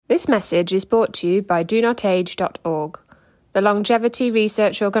This message is brought to you by DoNotAge.org, the longevity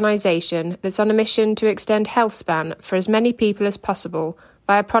research organisation that's on a mission to extend health span for as many people as possible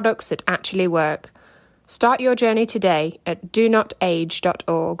via products that actually work. Start your journey today at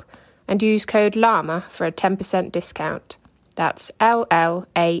DoNotAge.org and use code LLAMA for a 10% discount. That's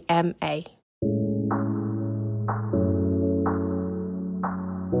LLAMA.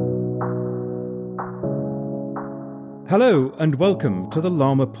 Hello and welcome to the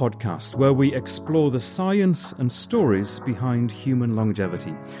Llama Podcast, where we explore the science and stories behind human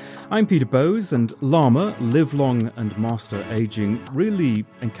longevity. I'm Peter Bowes, and Llama, Live Long and Master Aging, really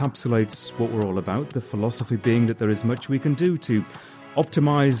encapsulates what we're all about, the philosophy being that there is much we can do to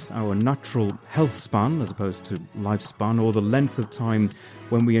optimize our natural health span as opposed to lifespan, or the length of time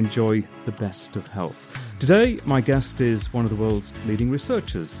when we enjoy the best of health. Today, my guest is one of the world's leading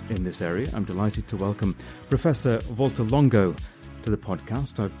researchers in this area. I'm delighted to welcome Professor Walter Longo to the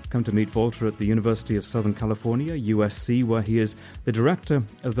podcast. I've come to meet Walter at the University of Southern California, USC, where he is the director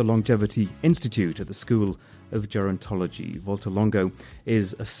of the Longevity Institute at the School of Gerontology. Walter Longo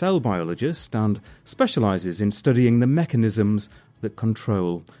is a cell biologist and specializes in studying the mechanisms that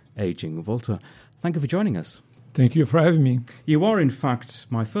control aging. Walter, thank you for joining us. Thank you for having me. You are, in fact,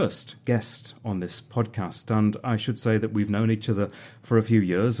 my first guest on this podcast, and I should say that we've known each other for a few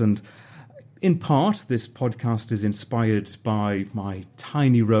years, and in part, this podcast is inspired by my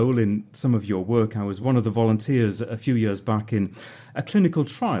tiny role in some of your work. I was one of the volunteers a few years back in a clinical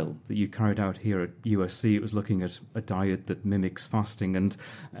trial that you carried out here at USC. It was looking at a diet that mimics fasting, and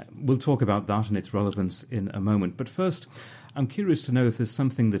we'll talk about that and its relevance in a moment. But first, I'm curious to know if there's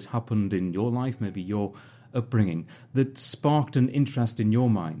something that happened in your life, maybe your upbringing, that sparked an interest in your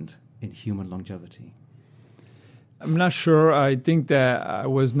mind in human longevity. I'm not sure. I think that I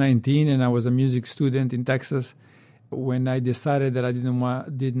was 19 and I was a music student in Texas when I decided that I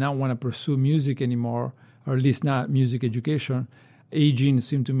did not want to pursue music anymore, or at least not music education. Aging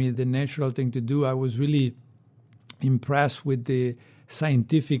seemed to me the natural thing to do. I was really impressed with the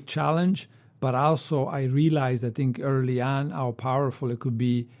scientific challenge, but also I realized, I think early on, how powerful it could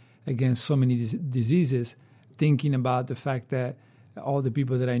be against so many diseases, thinking about the fact that all the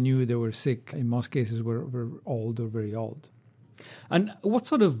people that I knew that were sick, in most cases, were old or very old. And what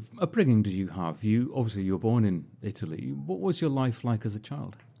sort of upbringing did you have? Obviously, you were born in Italy. What was your life like as a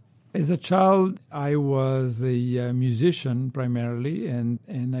child? As a child, I was a musician primarily,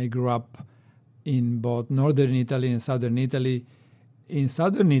 and I grew up in both northern Italy and southern Italy. In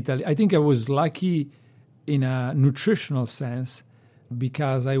southern Italy, I think I was lucky in a nutritional sense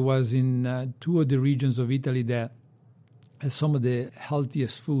because I was in two of the regions of Italy that has some of the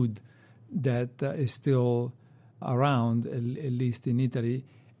healthiest food that is still around, at least in Italy.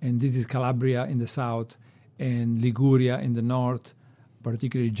 And this is Calabria in the south and Liguria in the north,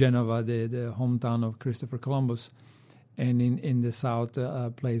 particularly Genova, the hometown of Christopher Columbus. And in the south,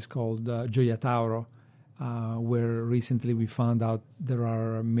 a place called Gioia Tauro, where recently we found out there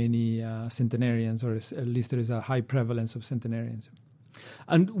are many centenarians, or at least there is a high prevalence of centenarians.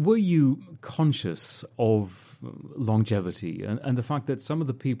 And were you conscious of longevity and the fact that some of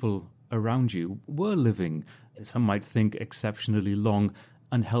the people around you were living, some might think, exceptionally long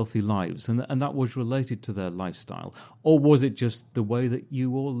and healthy lives, and that was related to their lifestyle? Or was it just the way that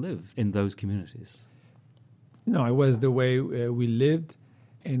you all live in those communities? No, it was the way we lived.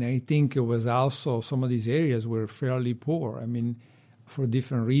 And I think it was also some of these areas were fairly poor. I mean, for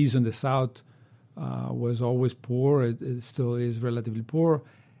different reasons, the South was always poor. It still is relatively poor.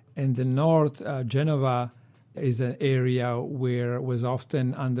 And the North, Genova, is an area where it was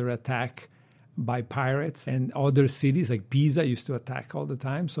often under attack by pirates, and other cities like Pisa used to attack all the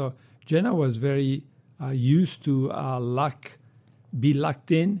time. So Genova was very used to be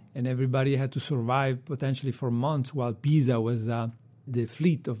locked in, and everybody had to survive potentially for months, while Pisa was... the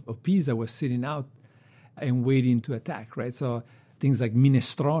fleet of Pisa was sitting out and waiting to attack, right? So things like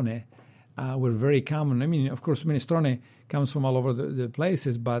minestrone were very common. I mean, of course, minestrone comes from all over the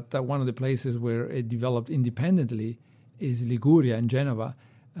places, but one of the places where it developed independently is Liguria and Genova,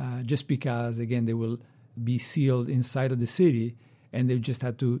 just because, again, they will be sealed inside of the city, and they just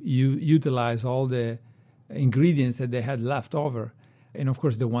had to utilize all the ingredients that they had left over. And, of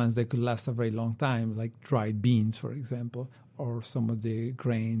course, the ones that could last a very long time, like dried beans, for example, or some of the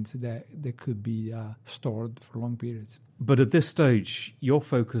grains that could be stored for long periods. But at this stage, your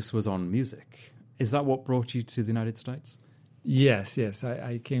focus was on music. Is that what brought you to the United States? Yes.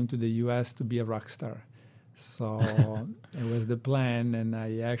 I came to the U.S. to be a rock star. So it was the plan, and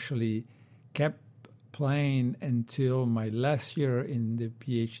I actually kept playing until my last year in the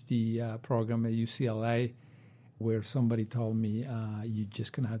PhD program at UCLA. where somebody told me, you're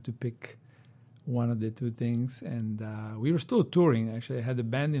just going to have to pick one of the two things. And we were still touring, actually. I had a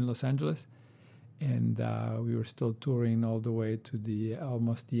band in Los Angeles, and we were still touring all the way to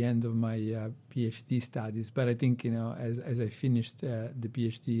almost the end of my PhD studies. But I think, as I finished the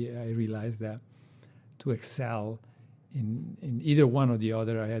PhD, I realized that to excel in either one or the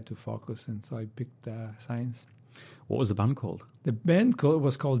other, I had to focus, and so I picked science. What was the band called? The band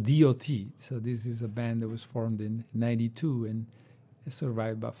was called DOT. So this is a band that was formed in 92, and it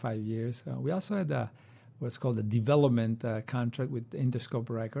survived about 5 years. We also had what's called a development contract with Interscope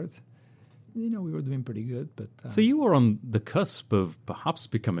Records. We were doing pretty good. But so you were on the cusp of perhaps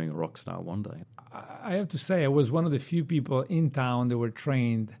becoming a rock star one day. I have to say, I was one of the few people in town that were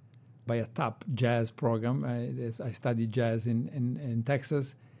trained by a top jazz program. I studied jazz in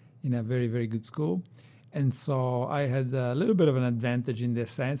Texas in a very, very good school. And so I had a little bit of an advantage in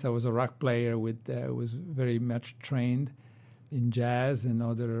this sense. I was a rock player was very much trained in jazz and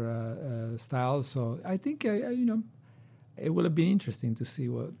other styles. So I think, it would have been interesting to see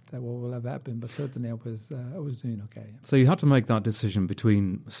what will have happened. But certainly I was doing okay. So you had to make that decision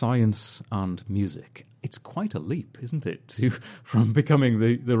between science and music. It's quite a leap, isn't it, from becoming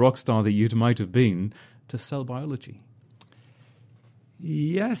the rock star that you might have been to cell biology?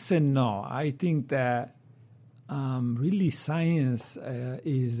 Yes and no. I think that really science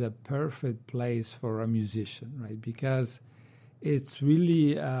is a perfect place for a musician, right? Because it's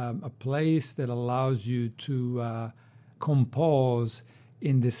really a place that allows you to compose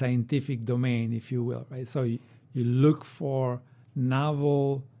in the scientific domain, if you will, right? So you look for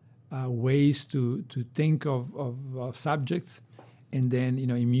novel ways to think of subjects, and then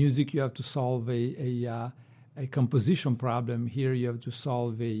in music you have to solve a composition problem. Here you have to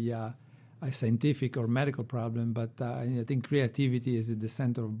solve a scientific or medical problem, but I think creativity is at the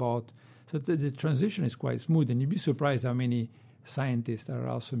center of both. So the transition is quite smooth, and you'd be surprised how many scientists are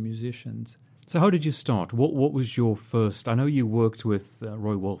also musicians. So how did you start? What was your first? I know you worked with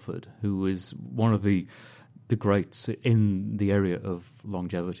Roy Walford, who is one of the greats in the area of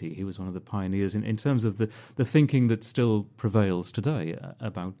longevity. He was one of the pioneers in terms of the thinking that still prevails today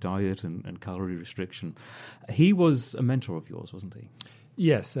about diet and calorie restriction. He was a mentor of yours, wasn't he?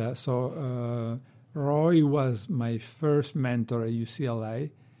 Yes. So Roy was my first mentor at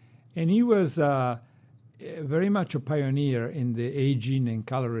UCLA, and he was very much a pioneer in the aging and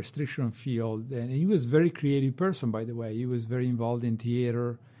calorie restriction field. And he was a very creative person, by the way. He was very involved in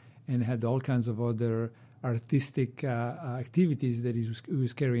theater and had all kinds of other artistic activities that he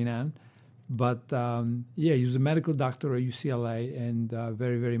was carrying on. But, he was a medical doctor at UCLA and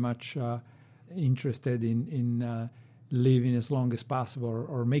very, very much interested in living as long as possible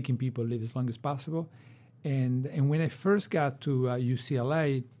or making people live as long as possible. And when I first got to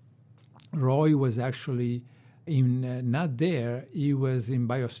UCLA, Roy was actually not there. He was in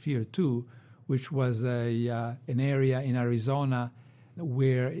Biosphere 2, which was an area in Arizona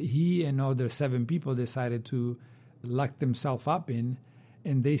where he and other 7 people decided to lock themselves up in,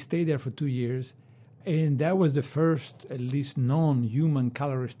 and they stayed there for 2 years. And that was the first, at least, non-human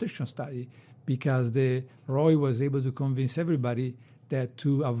calorie restriction study, because Roy was able to convince everybody that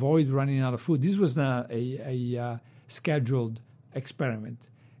to avoid running out of food, this was not a scheduled experiment.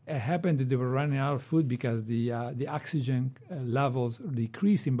 It happened that they were running out of food because the oxygen levels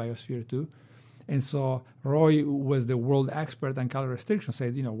decreased in Biosphere 2. And so Roy was the world expert on calorie restriction,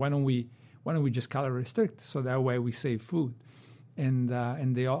 said, why don't we just calorie restrict so that way we save food? And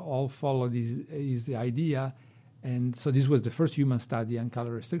they all followed his idea. And so this was the first human study on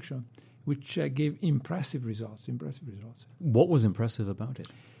calorie restriction, which gave impressive results. What was impressive about it?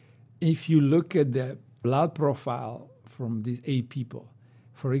 If you look at the blood profile from these 8 people,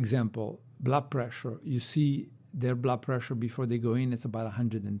 for example, blood pressure, you see their blood pressure before they go in, it's about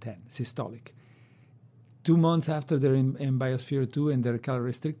 110, systolic. 2 months after they're in Biosphere 2 and they're calorie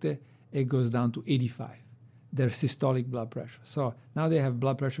restricted, it goes down to 85, their systolic blood pressure. So now they have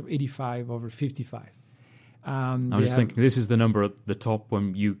blood pressure of 85 over 55. I'm just thinking, this is the number at the top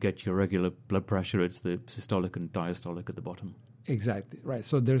when you get your regular blood pressure. It's the systolic and diastolic at the bottom. Exactly, right.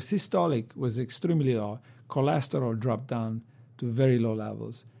 So their systolic was extremely low. Cholesterol dropped down to very low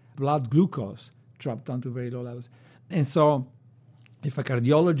levels. Blood glucose dropped down to very low levels. And so if a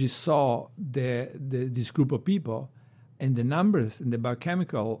cardiologist saw this group of people and the numbers and the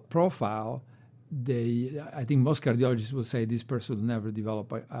biochemical profile, I think most cardiologists will say this person will never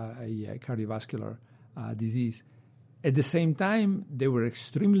develop a cardiovascular disease. At the same time, they were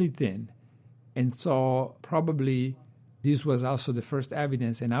extremely thin. And so probably this was also the first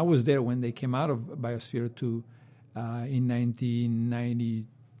evidence. And I was there when they came out of Biosphere 2 in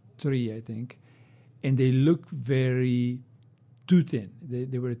 1993, I think. and they looked very too thin.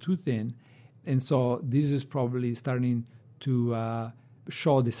 They were too thin. And so this is probably starting to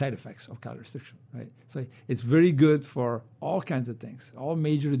show the side effects of calorie restriction, right? So it's very good for all kinds of things, all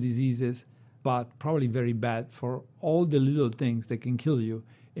major diseases, but probably very bad for all the little things that can kill you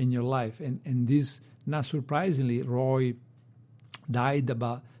in your life. And this, not surprisingly, Roy died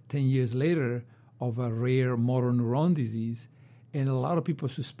about 10 years later of a rare motor neuron disease. And a lot of people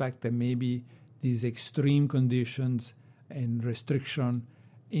suspect that maybe these extreme conditions and restriction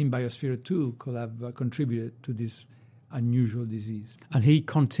in Biosphere 2 could have contributed to this unusual disease. And he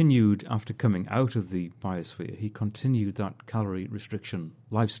continued, after coming out of the Biosphere, he continued that calorie restriction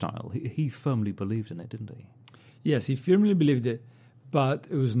lifestyle. He firmly believed in it, didn't he? Yes, he firmly believed it, but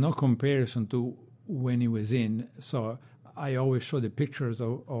it was no comparison to when he was in. So I always show the pictures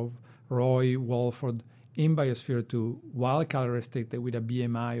of Roy Walford in Biosphere 2 while calorie restricted with a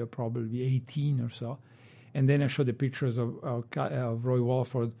BMI of probably 18 or so. And then I show the pictures of Roy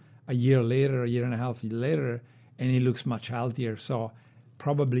Walford a year later, a year and a half later, and he looks much healthier. So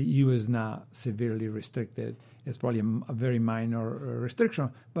probably he was not severely restricted. It's probably a very minor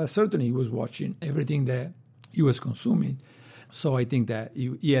restriction, but certainly he was watching everything that he was consuming. So I think that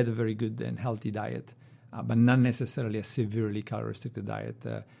he had a very good and healthy diet, but not necessarily a severely calorie-restricted diet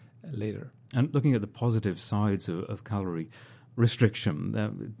later. And looking at the positive sides of calorie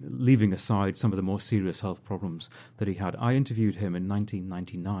restriction, leaving aside some of the more serious health problems that he had, I interviewed him in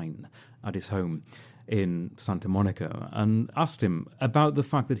 1999 at his home in Santa Monica and asked him about the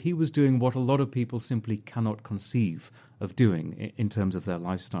fact that he was doing what a lot of people simply cannot conceive of doing in terms of their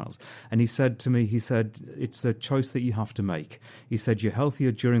lifestyles. And he said to me, it's a choice that you have to make. He said, you're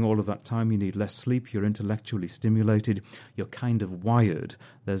healthier during all of that time, you need less sleep, you're intellectually stimulated, you're kind of wired,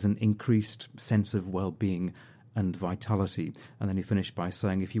 there's an increased sense of well-being and vitality. And then he finished by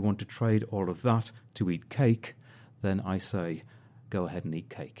saying, if you want to trade all of that to eat cake, then I say, go ahead and eat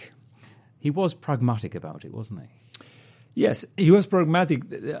cake. He was pragmatic about it, wasn't he? Yes, he was pragmatic.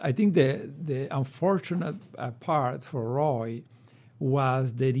 I think the unfortunate part for Roy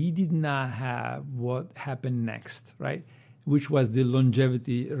was that he did not have what happened next, right? Which was the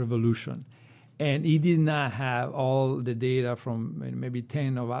longevity revolution. And he did not have all the data from maybe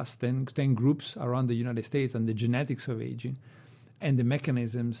 10 of us, 10 groups around the United States and the genetics of aging and the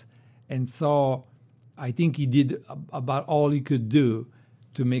mechanisms. And so I think he did about all he could do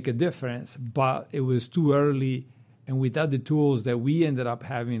to make a difference, but it was too early. And without the tools that we ended up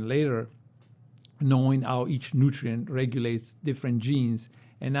having later, knowing how each nutrient regulates different genes,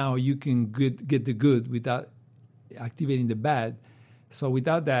 and now you can get the good without activating the bad. So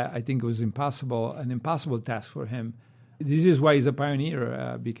without that, I think it was an impossible task for him. This is why he's a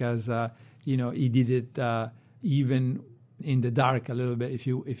pioneer, because he did it even in the dark a little bit, if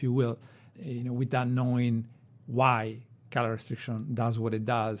you will, without knowing why calorie restriction does what it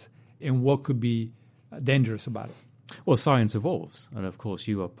does and what could be dangerous about it. Well, science evolves, and of course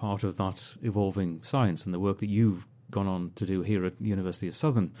you are part of that evolving science and the work that you've gone on to do here at the University of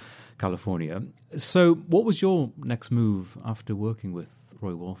Southern California. So what was your next move after working with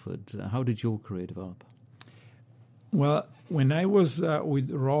Roy Walford? How did your career develop? Well, when I was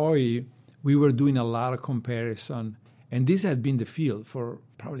with Roy, we were doing a lot of comparison, and this had been the field for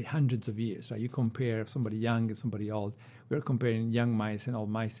probably hundreds of years. Right? You compare somebody young and somebody old. We were comparing young mice and old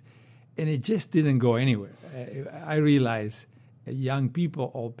mice, and it just didn't go anywhere. I realized young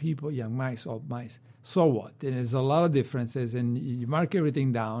people, old people, young mice, old mice. So what? And there's a lot of differences, and you mark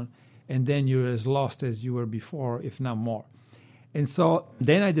everything down, and then you're as lost as you were before, if not more. And so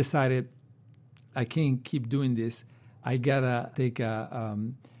then I decided I can't keep doing this. I gotta take a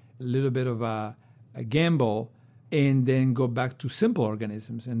little bit of a gamble and then go back to simple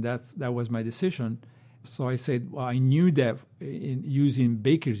organisms, and that was my decision. So I said, well, I knew that in using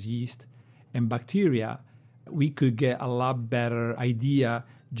baker's yeast and bacteria, we could get a lot better idea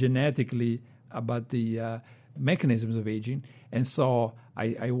genetically about the mechanisms of aging. And so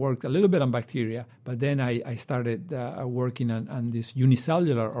I worked a little bit on bacteria, but then I started working on this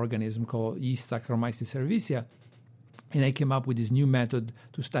unicellular organism called yeast Saccharomyces cerevisiae. And I came up with this new method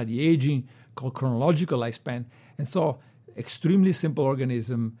to study aging called chronological lifespan. And so extremely simple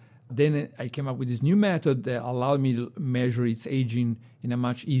organism. Then I came up with this new method that allowed me to measure its aging in a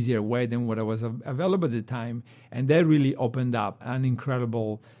much easier way than what was available at the time. And that really opened up an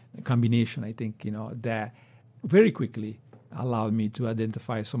incredible combination, I think, that very quickly allowed me to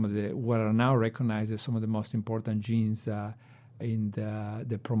identify some of what are now recognized as some of the most important genes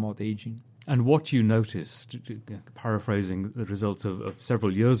that promote aging. And what you noticed, paraphrasing the results of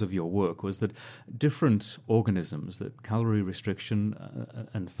several years of your work, was that different organisms, that calorie restriction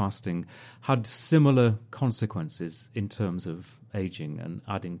and fasting, had similar consequences in terms of aging and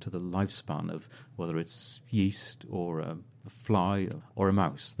adding to the lifespan of whether it's yeast or a fly or a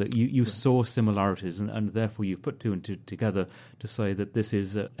mouse, that you saw similarities, and therefore you put two and two together to say that this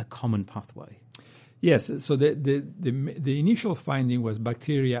is a common pathway. Yes, so the initial finding was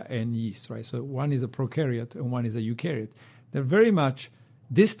bacteria and yeast, right? So one is a prokaryote and one is a eukaryote. They're very much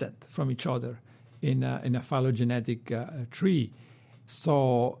distant from each other in a phylogenetic tree.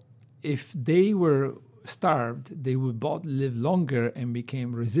 So if they were starved, they would both live longer and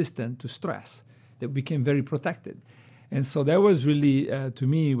became resistant to stress. They became very protected. And so that was really, to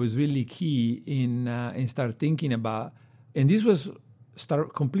me, was really key in start thinking about, and this was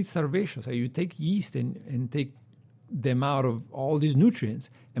complete starvation. So you take yeast and take them out of all these nutrients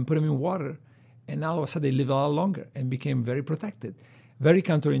and put them in water, and all of a sudden they live a lot longer and became very protected. Very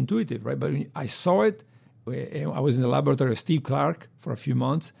counterintuitive, right? But I saw it. I was in the laboratory of Steve Clark for a few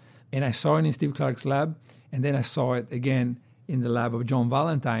months, and I saw it in Steve Clark's lab, and then I saw it again in the lab of John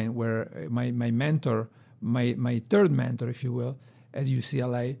Valentine, where my mentor, my third mentor, if you will, at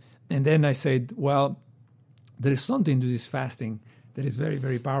UCLA. And then I said, well, there is something to this fasting that is very,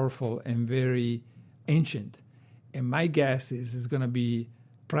 very powerful and very ancient. And my guess is it's going to be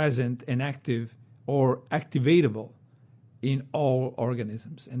present and active or activatable in all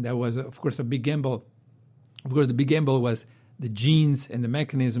organisms. And that was, of course, a big gamble. Of course, the big gamble was the genes and the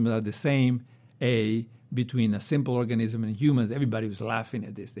mechanisms are the same, between a simple organism and humans. Everybody was laughing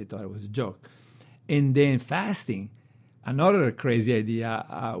at this. They thought it was a joke. And then fasting, another crazy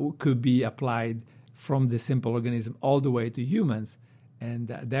idea, could be applied from the simple organism all the way to humans. And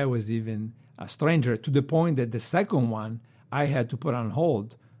that was even stranger, to the point that the second one I had to put on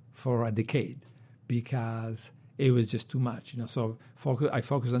hold for a decade because it was just too much. So I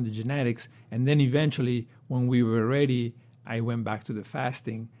focused on the genetics, and then eventually, when we were ready, I went back to the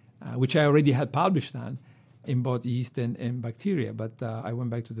fasting, which I already had published on in both yeast and bacteria. But I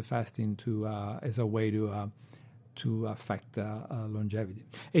went back to the fasting as a way to affect longevity.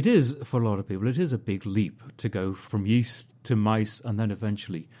 It is, for a lot of people, it is a big leap to go from yeast to mice and then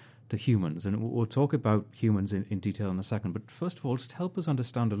eventually to humans. And we'll talk about humans in detail in a second. But first of all, just help us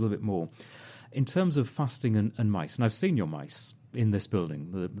understand a little bit more in terms of fasting and mice. And I've seen your mice in this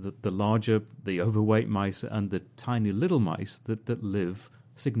building, the larger, the overweight mice and the tiny little mice that live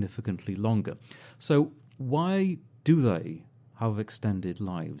significantly longer. So why do they have extended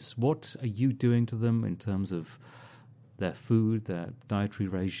lives? What are you doing to them in terms of their food, their dietary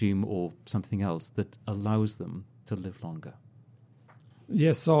regime, or something else that allows them to live longer?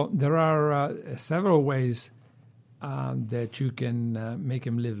 Yes, so there are several ways that you can make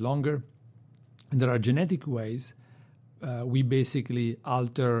them live longer. And there are genetic ways. We basically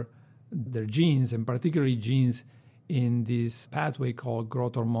alter their genes, and particularly genes in this pathway called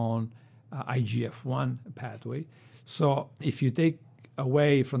growth hormone, IGF-1 pathway. So if you take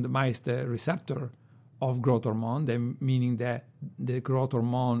away from the mice the receptor of growth hormone, then meaning that the growth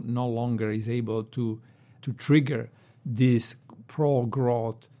hormone no longer is able to trigger these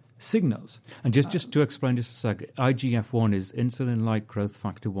pro-growth signals. And just to explain just a sec, IGF-1 is insulin-like growth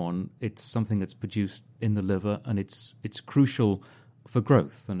factor 1. It's something that's produced in the liver, and it's crucial for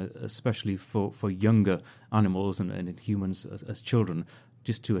growth, and especially for younger animals and in humans as children,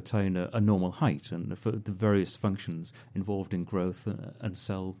 just to attain a normal height and for the various functions involved in growth and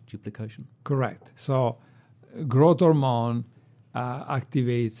cell duplication. Correct. So growth hormone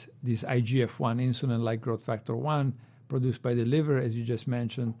activates this IGF-1, insulin-like growth factor 1, produced by the liver, as you just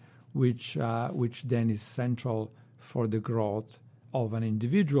mentioned, which then is central for the growth of an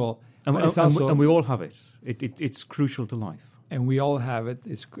individual. And we all have it. It's crucial to life. And we all have it.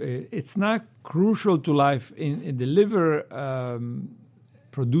 It's not crucial to life. In the liver,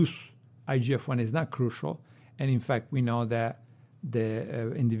 produce IGF-1 is not crucial. And in fact, we know that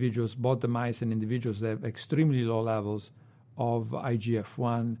the individuals, both the mice and individuals that have extremely low levels of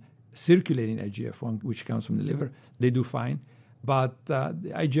IGF-1, circulating IGF-1, which comes from the liver, they do fine. But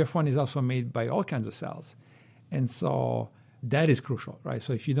the IGF-1 is also made by all kinds of cells. And so that is crucial, right?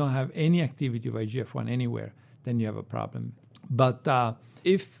 So if you don't have any activity of IGF-1 anywhere, then you have a problem. But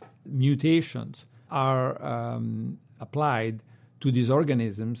if mutations are applied to these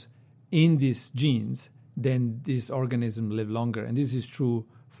organisms in these genes, then these organisms live longer. And this is true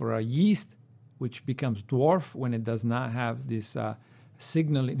for a yeast, which becomes dwarf when it does not have this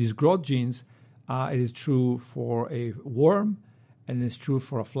signaling, these growth genes. It is true for a worm, and it's true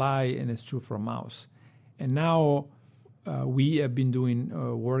for a fly, and it's true for a mouse. And now we have been doing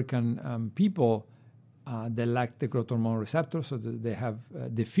work on people that lack the growth hormone receptor, so that they have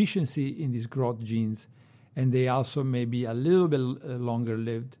deficiency in these growth genes, and they also may be a little bit longer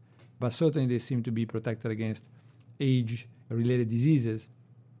lived, but certainly they seem to be protected against age-related diseases.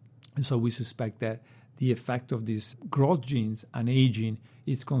 And so we suspect that the effect of these growth genes on aging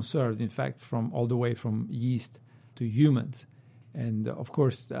is conserved, in fact, from all the way from yeast to humans. And of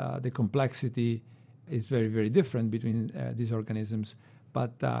course, the complexity is very, very different between these organisms.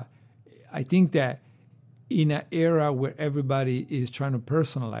 But I think that in an era where everybody is trying to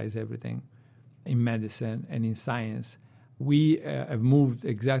personalize everything in medicine and in science, we have moved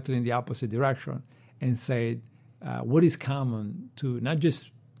exactly in the opposite direction and said, what is common to not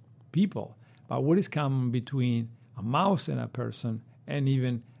just people, but what is common between a mouse and a person, and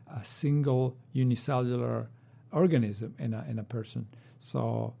even a single unicellular organism in a person.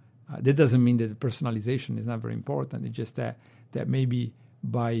 So that doesn't mean that the personalization is not very important. It's just that maybe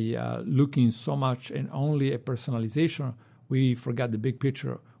by looking so much and only at personalization, we forgot the big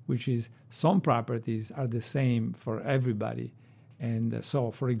picture, which is some properties are the same for everybody. And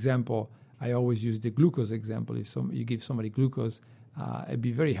so, for example, I always use the glucose example. If you give somebody glucose, it'd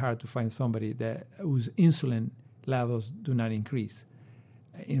be very hard to find somebody whose insulin levels do not increase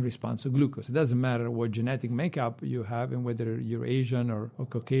in response to glucose. It doesn't matter what genetic makeup you have and whether you're Asian or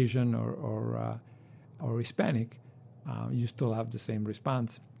Caucasian or Hispanic, you still have the same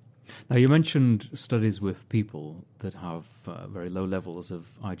response. Now, you mentioned studies with people that have very low levels of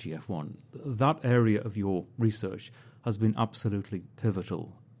IGF-1. That area of your research has been absolutely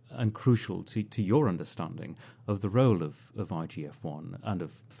pivotal and crucial to your understanding of the role of IGF-1 and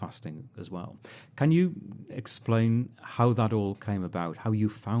of fasting as well. Can you explain how that all came about, how you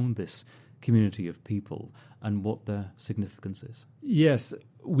found this community of people and what their significance is? Yes,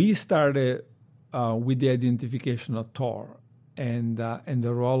 we started with the identification of TOR and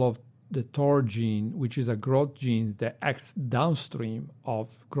the role of the TOR gene, which is a growth gene that acts downstream of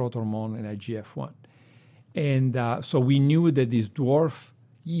growth hormone and IGF-1. And so we knew that these dwarf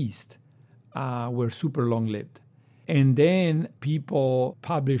yeast were super long-lived. And then people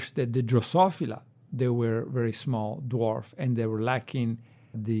published that the Drosophila, they were very small, dwarf, and they were lacking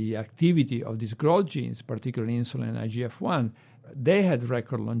the activity of these growth genes, particularly insulin and IGF-1. They had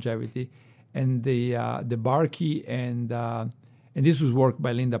record longevity. And the Barkey and this was work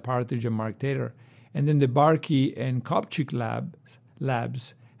by Linda Partridge and Mark Taylor. And then the Barkey and Kopchik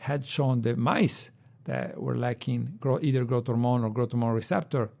labs had shown that mice that were lacking either growth hormone or growth hormone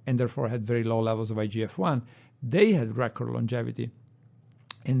receptor and therefore had very low levels of IGF-1, they had record longevity.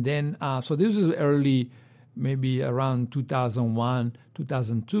 And then, so this was early, maybe around 2001,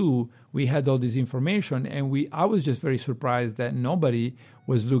 2002, we had all this information, and I was just very surprised that nobody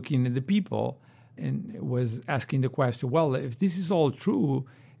was looking at the people and was asking the question, well, if this is all true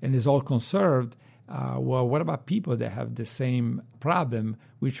and is all conserved, well, what about people that have the same problem,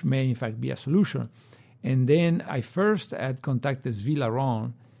 which may in fact be a solution? And then I first had contacted Zvi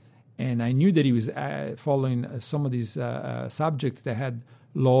Laron, and I knew that he was following some of these subjects that had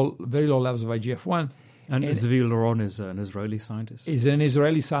very low levels of IGF-1. And Zvi Laron is an Israeli scientist? He's an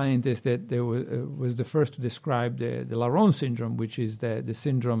Israeli scientist that was the first to describe the Laron syndrome, which is the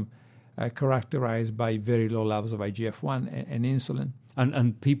syndrome characterized by very low levels of IGF-1 and insulin.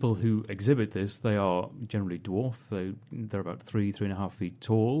 And people who exhibit this, they are generally dwarf. They're about 3.5 feet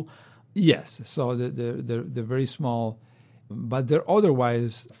tall. Yes, so they're very small, but they're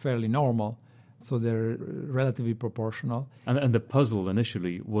otherwise fairly normal. So they're relatively proportional. And the puzzle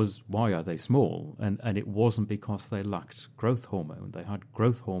initially was, why are they small? And it wasn't because they lacked growth hormone. They had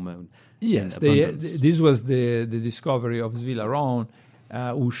growth hormone. Yes, this was the discovery of Zvi Laron,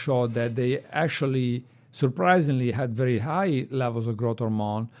 who showed that they actually surprisingly had very high levels of growth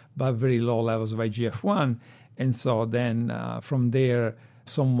hormone, but very low levels of IGF-1. And so then from there,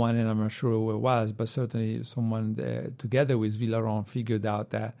 someone, and I'm not sure who it was, but certainly someone together with Zvi Laron figured out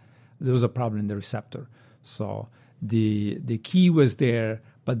that there was a problem in the receptor. So the key was there,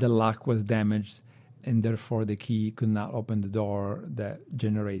 but the lock was damaged, and therefore the key could not open the door that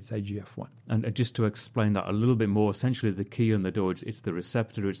generates IGF-1. And just to explain that a little bit more, essentially the key on the door, it's the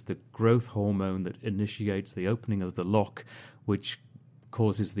receptor, it's the growth hormone that initiates the opening of the lock, which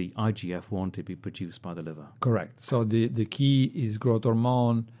causes the IGF-1 to be produced by the liver. Correct. So the key is growth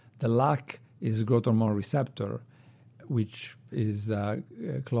hormone. The lock is growth hormone receptor, which is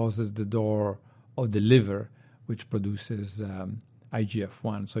closes the door of the liver, which produces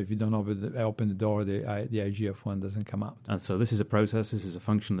IGF-1. So if you don't open the door, the IGF-1 doesn't come out. And so this is a process, this is a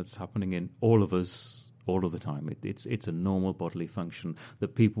function that's happening in all of us all of the time. It's a normal bodily function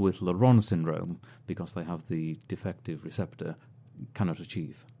that people with Laron syndrome, because they have the defective receptor, cannot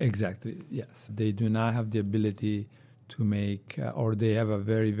achieve. Exactly, yes. They do not have the ability to make, or they have a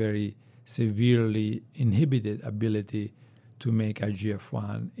very, very severely inhibited ability to make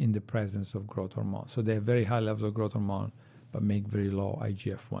IGF-1 in the presence of growth hormone. So they have very high levels of growth hormone, but make very low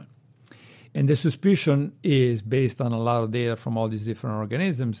IGF-1. And the suspicion is, based on a lot of data from all these different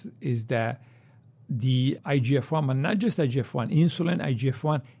organisms, is that the IGF-1, but not just IGF-1, insulin,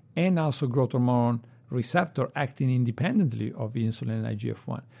 IGF-1, and also growth hormone receptor acting independently of insulin and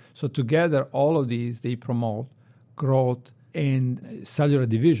IGF-1. So together, all of these, they promote growth and cellular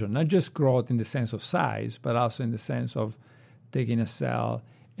division, not just growth in the sense of size, but also in the sense of taking a cell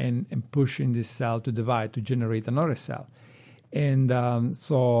and pushing this cell to divide, to generate another cell. And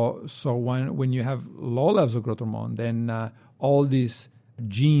so when you have low levels of growth hormone, then all these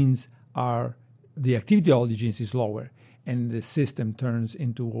genes the activity of all the genes is lower, and the system turns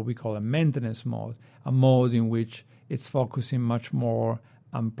into what we call a maintenance mode, a mode in which it's focusing much more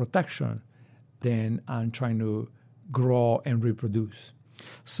on protection than on trying to grow and reproduce.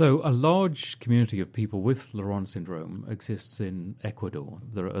 So a large community of people with Laron syndrome exists in Ecuador.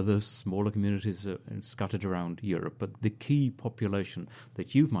 There are other smaller communities scattered around Europe, but the key population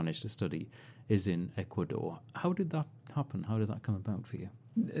that you've managed to study is in Ecuador. How did that happen? How did that come about for you?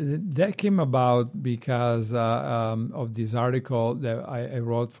 That came about because of this article that I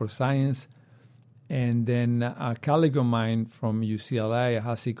wrote for Science, and then a colleague of mine from UCLA,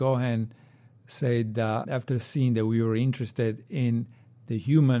 Hasi Cohen, said after seeing that we were interested in the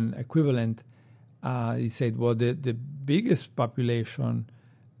human equivalent, he said, well, the biggest population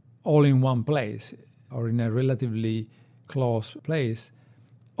all in one place or in a relatively close place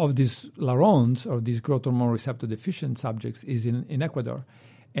of these Larons, or these growth hormone receptor deficient subjects, is in Ecuador.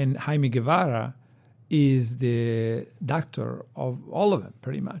 And Jaime Guevara is the doctor of all of them,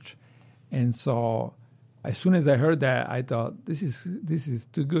 pretty much. And so as soon as I heard that, I thought, this is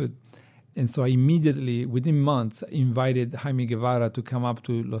too good. And so I immediately, within months, invited Jaime Guevara to come up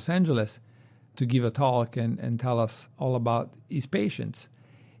to Los Angeles to give a talk and tell us all about his patients.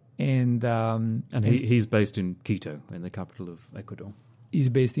 And he's based in Quito, in the capital of Ecuador. He's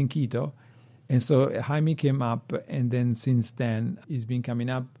based in Quito. And so Jaime came up, and then since then, he's been coming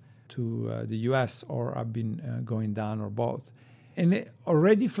up to the U.S., or I've been going down, or both. And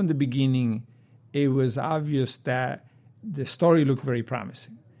already from the beginning, it was obvious that the story looked very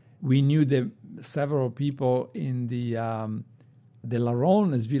promising. We knew that several people in the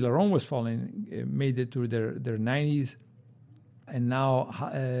Laron, as V. Laron was falling, made it to their 90s. And now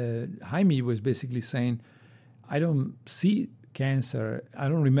Jaime was basically saying, I don't see cancer. I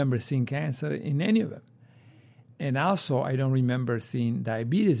don't remember seeing cancer in any of them. And also, I don't remember seeing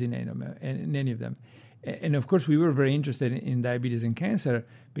diabetes in any of them. And of course, we were very interested in diabetes and cancer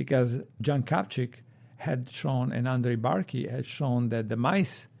because John Kopchik had shown, and Andrei Barkey had shown, that the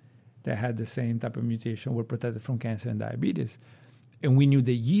mice that had the same type of mutation were protected from cancer and diabetes. And we knew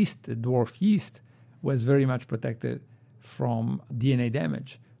the yeast, the dwarf yeast, was very much protected from DNA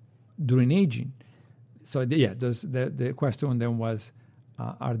damage during aging. So, the question then was,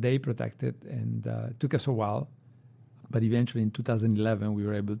 are they protected? And it took us a while. But eventually, in 2011, we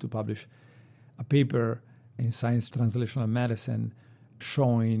were able to publish a paper in Science Translational Medicine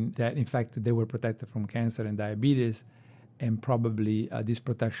showing that, in fact, they were protected from cancer and diabetes. And probably this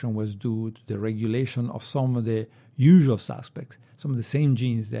protection was due to the regulation of some of the usual suspects, some of the same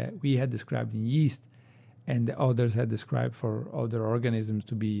genes that we had described in yeast and the others had described for other organisms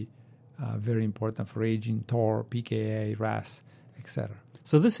to be very important for aging, TOR, PKA, RAS, etc.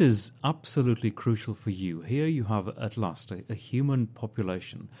 So this is absolutely crucial for you. Here you have, at last, a human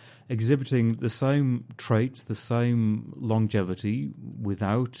population exhibiting the same traits, the same longevity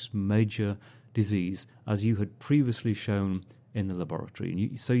without major disease as you had previously shown in the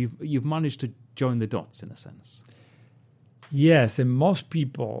laboratory. So you've managed to join the dots, in a sense. Yes, and most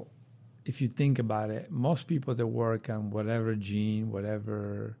people, if you think about it, most people that work on whatever gene,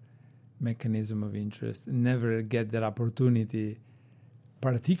 whatever mechanism of interest, never get that opportunity,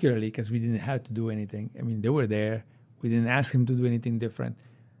 particularly because we didn't have to do anything. I mean, they were there. We didn't ask them to do anything different.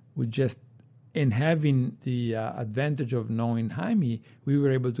 We just, in having the advantage of knowing Jaime, we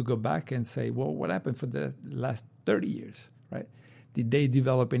were able to go back and say, well, what happened for the last 30 years, right? Did they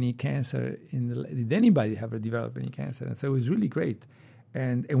develop any cancer? Did anybody ever develop any cancer? And so it was really great.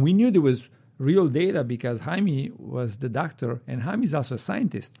 And we knew there was real data because Jaime was the doctor, and Jaime is also a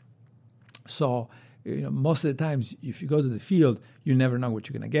scientist. So, most of the times, if you go to the field, you never know what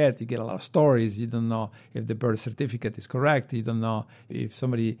you're going to get. You get a lot of stories. You don't know if the birth certificate is correct. You don't know if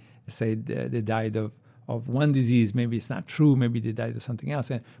somebody said they died of of one disease, maybe it's not true, maybe they died of something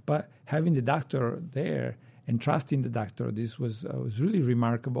else. But having the doctor there and trusting the doctor, this was really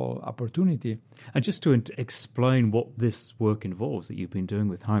remarkable opportunity. And just to explain what this work involves that you've been doing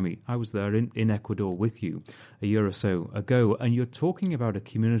with Jaime, I was there in Ecuador with you a year or so ago, and you're talking about a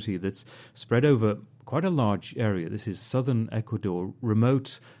community that's spread over quite a large area. This is southern Ecuador,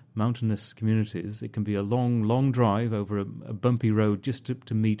 remote mountainous communities. It can be a long, long drive over a bumpy road just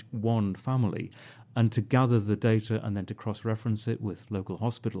to meet one family. And to gather the data and then to cross-reference it with local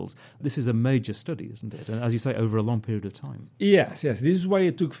hospitals. This is a major study, isn't it? And as you say, over a long period of time. Yes. This is why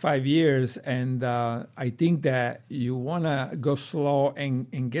it took 5 years. And I think that you want to go slow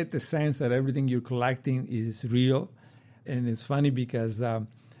and get the sense that everything you're collecting is real. And it's funny because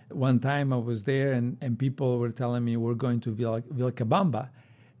one time I was there and people were telling me we're going to Vilcabamba.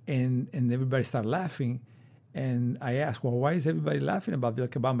 And everybody started laughing. And I asked, well, why is everybody laughing about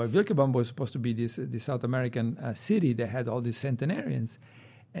Vilcabamba? Vilcabamba was supposed to be this South American city that had all these centenarians.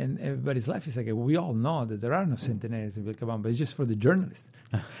 And everybody's laughing. It's like, well, we all know that there are no centenarians in Vilcabamba. It's just for the journalists.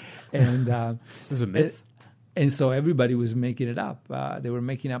 And it was a myth. And so everybody was making it up. They were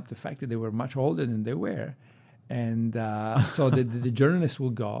making up the fact that they were much older than they were. And so the journalists will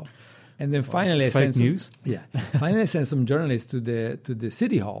go. And then finally, finally I sent some journalists to the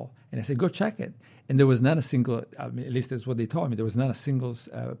city hall, and I said, "Go check it." And there was not a single, at least that's what they told me, there was not a single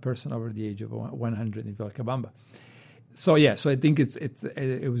person over the age of 100 in Vilcabamba. So I think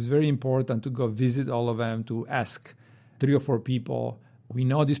it was very important to go visit all of them, to ask 3 or 4 people. We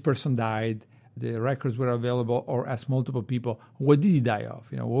know this person died. The records were available, or ask multiple people, what did he die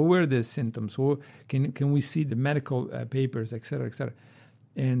of? What were the symptoms? Can we see the medical papers, et cetera, et cetera.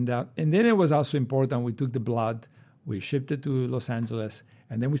 And then it was also important, we took the blood, we shipped it to Los Angeles,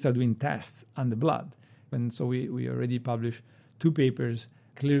 and then we started doing tests on the blood. And so we already published 2 papers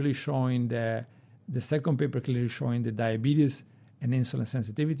clearly showing the second paper clearly showing the diabetes and insulin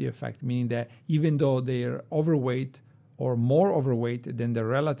sensitivity effect, meaning that even though they are overweight or more overweight than their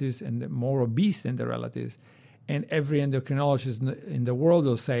relatives and more obese than their relatives, and every endocrinologist in the world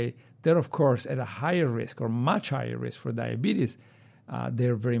will say they're, of course, at a higher risk or much higher risk for diabetes,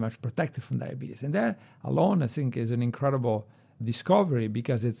 they're very much protected from diabetes. And that alone, I think, is an incredible discovery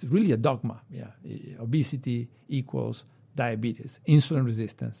because it's really a dogma. Obesity equals diabetes. Insulin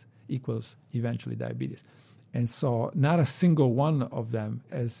resistance equals eventually diabetes. And so not a single one of them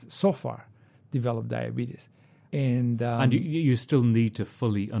has so far developed diabetes. And you still need to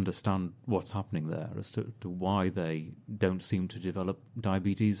fully understand what's happening there as to why they don't seem to develop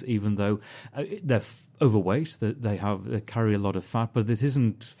diabetes, even though they're overweight, that they carry a lot of fat. But this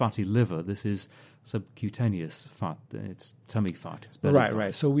isn't fatty liver. This is subcutaneous fat. It's tummy fat. It's belly fat.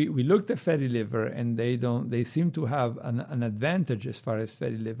 Right. So we looked at fatty liver, and they seem to have an advantage as far as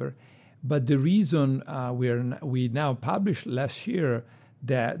fatty liver. But the reason we now published last year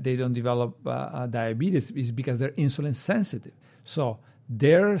that they don't develop diabetes is because they're insulin sensitive. So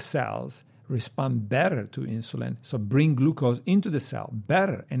their cells respond better to insulin, so bring glucose into the cell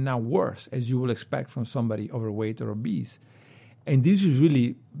better and not worse, as you will expect from somebody overweight or obese. And this is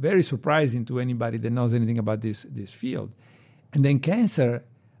really very surprising to anybody that knows anything about this field. And then cancer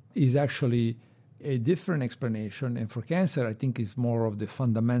is actually a different explanation. And for cancer, I think it's more of the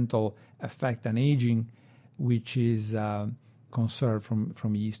fundamental effect on aging, which is conserved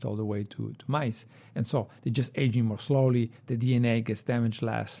from yeast all the way to mice. And so they're just aging more slowly. The DNA gets damaged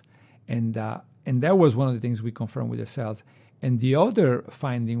less. And that was one of the things we confirmed with their cells. And the other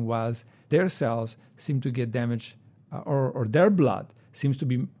finding was their cells seem to get damaged, or their blood seems to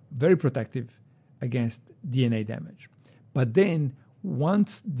be very protective against DNA damage. But then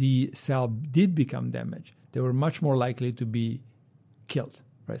once the cell did become damaged, they were much more likely to be killed.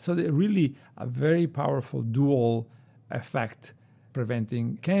 Right? So they're really a very powerful dual effect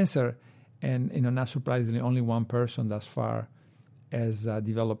preventing cancer. And not surprisingly, only one person thus far has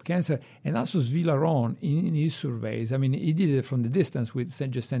developed cancer. And also Zvi Laron, in his surveys, he did it from the distance with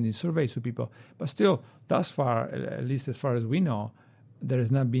just sending surveys to people. But still, thus far, at least as far as we know, there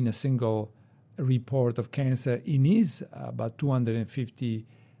has not been a single report of cancer in his about 250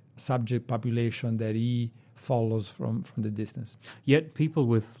 subject population that he follows from the distance. Yet people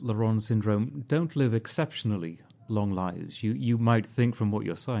with Laron syndrome don't live exceptionally long lives. You might think from what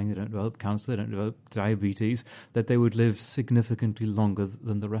you're saying, they don't develop cancer, they don't develop diabetes, that they would live significantly longer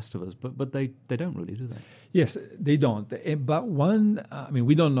than the rest of us. But they don't really, do they? Yes, they don't. But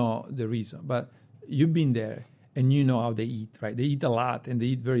we don't know the reason, but you've been there and you know how they eat, right? They eat a lot and they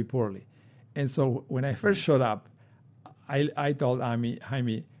eat very poorly. And so when I first showed up, I told Jaime,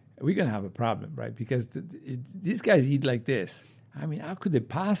 we're going to have a problem, right? Because these guys eat like this. I mean, how could they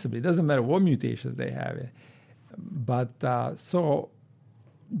possibly? It doesn't matter what mutations they have. But so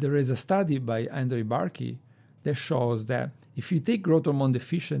there is a study by Andrei Barkey that shows that if you take growth hormone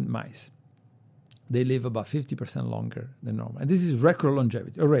deficient mice, they live about 50% longer than normal. And this is record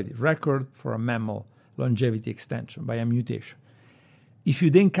longevity already, record for a mammal longevity extension by a mutation. If you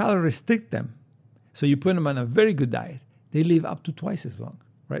then calorie restrict them, so you put them on a very good diet, they live up to twice as long,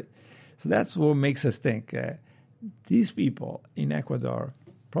 right? So that's what makes us think these people in Ecuador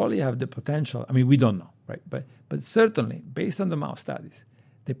probably have the potential. I mean, we don't know, right? But certainly, based on the mouse studies,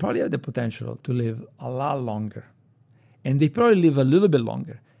 they probably have the potential to live a lot longer. And they probably live a little bit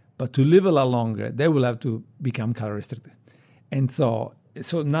longer. But to live a lot longer, they will have to become calorie restricted. And so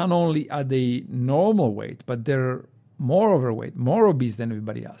not only are they normal weight, but they're more overweight, more obese than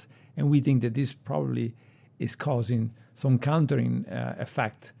everybody else. And we think that this probably is causing some countering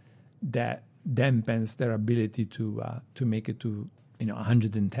effect that dampens their ability to make it to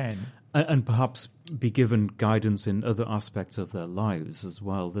 110. And perhaps be given guidance in other aspects of their lives as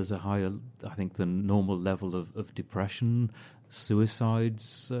well. There's a higher, I think, than normal level of depression,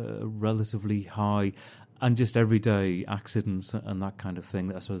 suicides, relatively high, and just everyday accidents and that kind of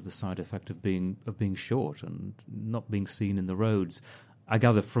thing. I suppose the side effect of being short and not being seen in the roads. I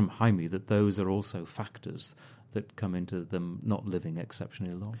gather from Jaime that those are also factors that come into them not living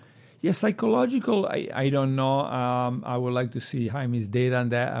exceptionally long. Yeah, psychological, I don't know. I would like to see Jaime's data on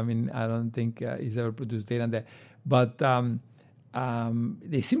that. I mean, I don't think he's ever produced data on that. But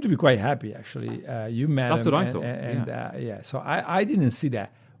they seem to be quite happy, actually. You met That's them. What I thought. So I didn't see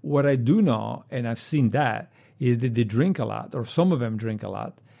that. What I do know, and I've seen that, is that they drink a lot, or some of them drink a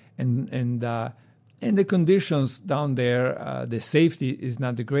lot. And the conditions down there, the safety is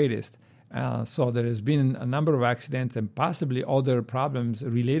not the greatest. So there has been a number of accidents and possibly other problems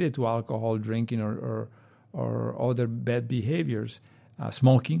related to alcohol drinking or other bad behaviors.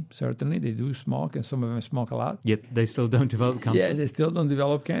 Smoking, certainly. They do smoke, and some of them smoke a lot. Yet they still don't develop cancer. Yeah, they still don't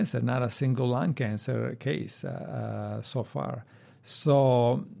develop cancer. Not a single lung cancer case so far.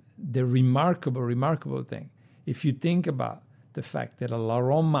 So the remarkable thing, if you think about the fact that a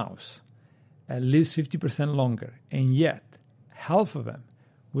Laron mouse lives 50% longer, and yet half of them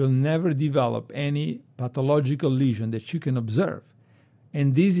will never develop any pathological lesion that you can observe.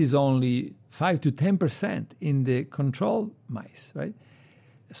 And this is only 5 to 10% in the control mice, right?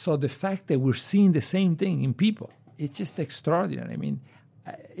 So the fact that we're seeing the same thing in people, it's just extraordinary. I mean,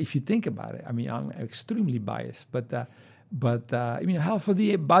 if you think about it, I mean, I'm extremely biased, but half of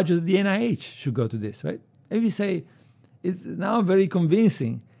the budget of the NIH should go to this, right? If you say, it's now very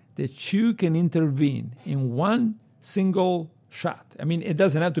convincing that you can intervene in one single shot. I mean, it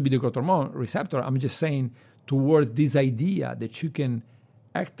doesn't have to be the growth hormone receptor. I'm just saying towards this idea that you can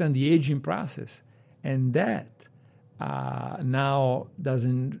act on the aging process. And that now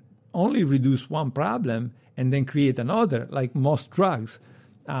doesn't only reduce one problem and then create another, like most drugs,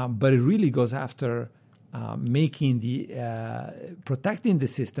 but it really goes after making protecting the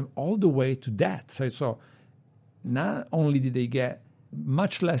system all the way to death. So not only did they get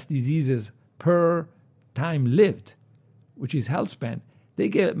much less diseases per time lived, which is health span, they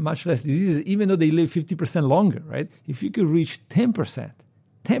get much less diseases, even though they live 50% longer, right? If you could reach 10%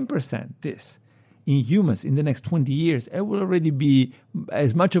 this in humans in the next 20 years, it will already be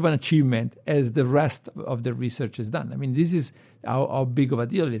as much of an achievement as the rest of the research is done. I mean, this is how big of a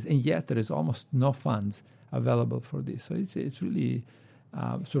deal it is, and yet there is almost no funds available for this. So it's really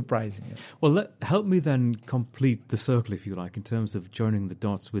surprising. Well, help me then complete the circle, if you like, in terms of joining the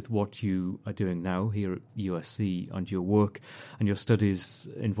dots with what you are doing now here at USC and your work and your studies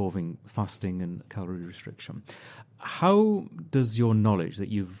involving fasting and calorie restriction. How does your knowledge that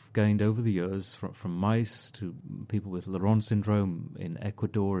you've gained over the years from mice to people with Laron syndrome in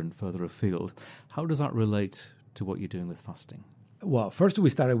Ecuador and further afield, how does that relate to what you're doing with fasting? Well, first we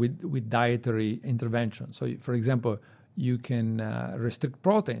started with dietary intervention. So, for example, you can restrict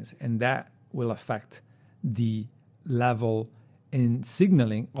proteins, and that will affect the level and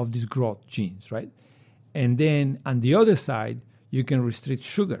signaling of these growth genes, right? And then on the other side, you can restrict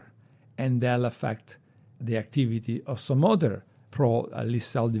sugar, and that'll affect the activity of some other at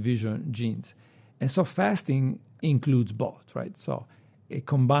least cell division genes. And so fasting includes both, right? So it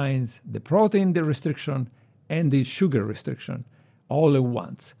combines the protein, the restriction, and the sugar restriction all at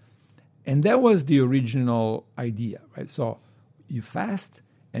once. And that was the original idea, right? So you fast,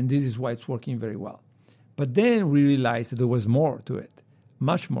 and this is why it's working very well. But then we realized that there was more to it,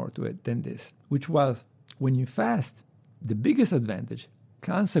 much more to it than this, which was when you fast, the biggest advantage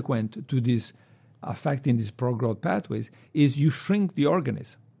consequent to this affecting these pro-growth pathways is you shrink the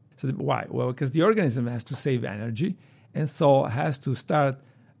organism. So why? Well, because the organism has to save energy, And so it has to start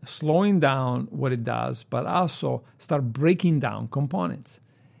slowing down what it does, but also start breaking down components.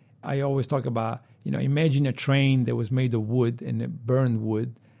 I always talk about, imagine a train that was made of wood and it burned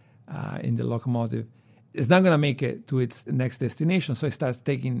wood in the locomotive. It's not going to make it to its next destination, so it starts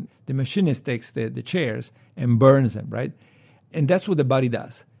the machinist takes the chairs and burns them, right? And that's what the body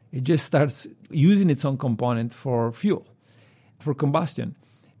does. It just starts using its own component for fuel, for combustion.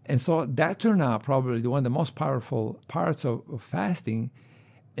 And so that turned out probably one of the most powerful parts of fasting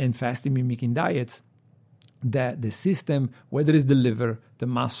and fasting mimicking diets, that the system, whether it's the liver, the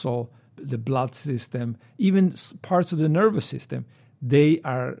muscle, the blood system, even parts of the nervous system, they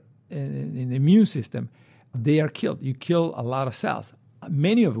are in the immune system, they are killed. You kill a lot of cells,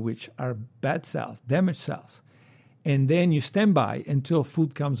 many of which are bad cells, damaged cells. And then you stand by until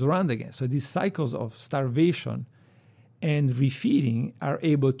food comes around again. So these cycles of starvation and refeeding are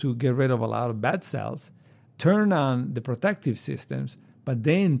able to get rid of a lot of bad cells, turn on the protective systems, but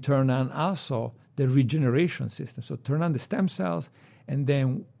then turn on also the regeneration system. So turn on the stem cells and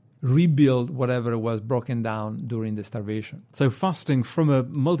then rebuild whatever was broken down during the starvation. So fasting, from a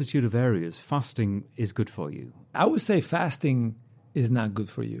multitude of areas, fasting is good for you? I would say fasting is not good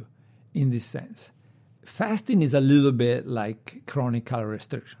for you in this sense. Fasting is a little bit like chronic calorie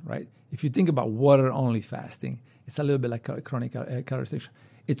restriction, right? If you think about water-only fasting, it's a little bit like chronic calorie restriction.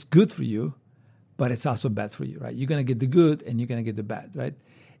 It's good for you, but it's also bad for you, right? You're going to get the good and you're going to get the bad, right?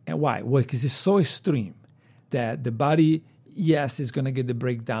 And why? Well, because it's so extreme that the body, yes, is going to get the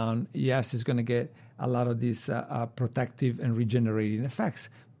breakdown. Yes, it's going to get a lot of these protective and regenerating effects.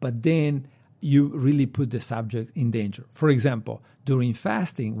 But then you really put the subject in danger. For example, during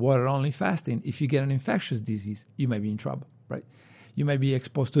fasting, water-only fasting, if you get an infectious disease, you might be in trouble, right? You might be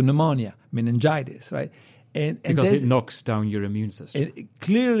exposed to pneumonia, meningitis, right? And because it knocks down your immune system. It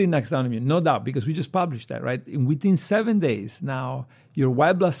clearly knocks down immune, no doubt, because we just published that, right? And within 7 days now, your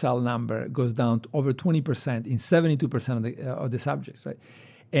white blood cell number goes down to over 20% in 72% of the subjects, right?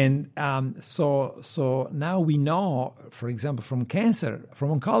 And so now we know, for example, from cancer,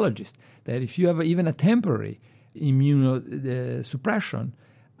 from oncologists, that if you have even a temporary immunosuppression,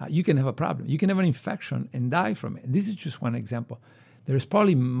 you can have a problem. You can have an infection and die from it. And this is just one example. There's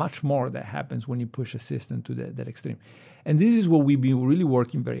probably much more that happens when you push a system to that extreme. And this is what we've been really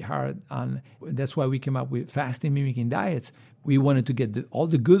working very hard on. That's why we came up with fasting mimicking diets. We wanted to get all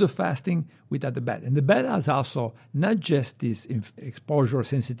the good of fasting without the bad. And the bad is also not just this exposure or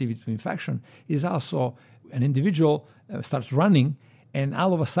sensitivity to infection, is also an individual starts running and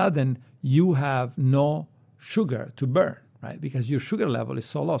all of a sudden you have no sugar to burn, right? Because your sugar level is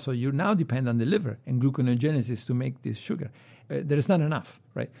so low. So you now depend on the liver and gluconeogenesis to make this sugar. There is not enough,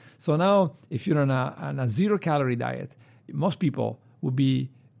 right? So now if you're on a zero-calorie diet, most people will be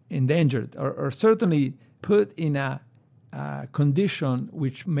endangered or certainly put in a condition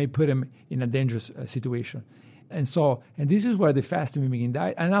which may put them in a dangerous situation. And this is where the fasting mimicking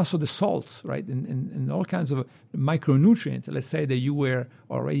diet, and also the salts, right, and all kinds of micronutrients. Let's say that you were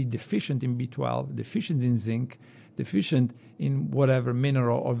already deficient in B12, deficient in zinc, deficient in whatever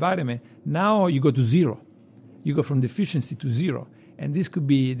mineral or vitamin. Now you go to zero. You go from deficiency to zero. And this could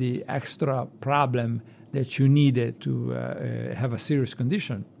be the extra problem that you needed to have a serious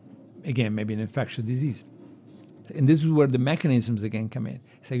condition. Again, maybe an infectious disease. And this is where the mechanisms again come in.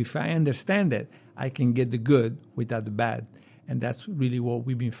 So if I understand it, I can get the good without the bad. And that's really what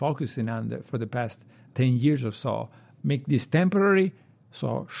we've been focusing on for the past 10 years or so. Make this temporary,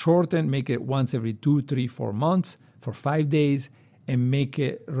 so shorten, make it once every 2, 3, 4 months for 5 days, and make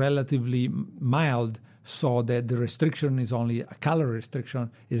it relatively mild so that the restriction is only a calorie restriction,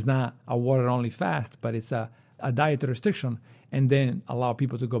 is not a water-only fast, but it's a diet restriction, and then allow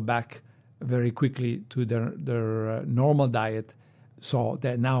people to go back very quickly to their normal diet so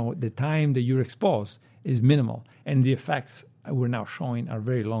that now the time that you're exposed is minimal. And the effects we're now showing are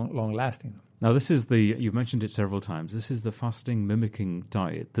very long-lasting. Now, this is you've mentioned it several times, this is the fasting mimicking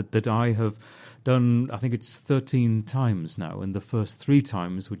diet that I have done, I think it's 13 times now, and the first 3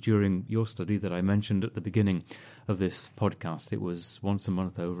 times were during your study that I mentioned at the beginning of this podcast. It was once a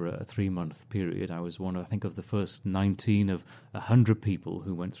month over a 3-month period. I was one, I think, of the first 19 of 100 people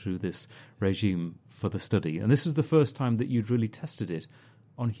who went through this regime for the study. And this was the first time that you'd really tested it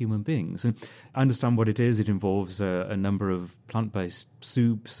on human beings. And I understand what it is. It involves a number of plant-based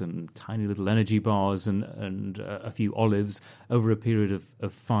soups and tiny little energy bars and a few olives over a period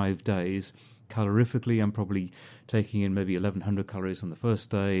of 5 days. Calorifically, I'm probably taking in maybe 1,100 calories on the first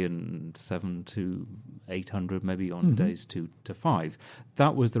day and 700 to 800 maybe on days 2 to 5.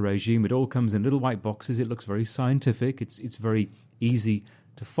 That was the regime. It all comes in little white boxes. It looks very scientific. It's very easy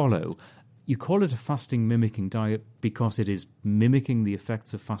to follow. you call it a fasting mimicking diet because it is mimicking the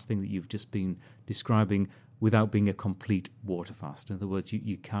effects of fasting that you've just been describing without being a complete water fast. In other words,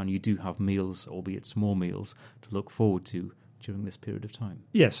 you do have meals, albeit small meals, to look forward to during this period of time.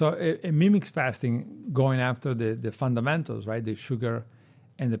 Yeah, so it mimics fasting going after the fundamentals, right? The sugar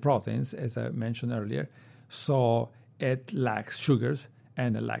and the proteins, as I mentioned earlier. So it lacks sugars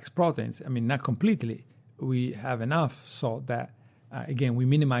and it lacks proteins. I mean, not completely. We have enough so that, again, we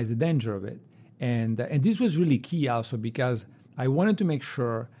minimize the danger of it. And this was really key also because I wanted to make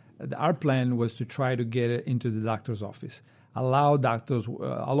sure that our plan was to try to get it into the doctor's office, allow doctors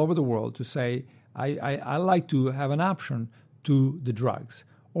all over the world to say, I like to have an option to the drugs,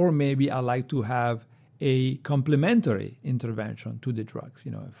 or maybe I like to have a complementary intervention to the drugs,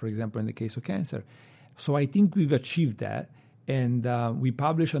 for example, in the case of cancer. So I think we've achieved that. And we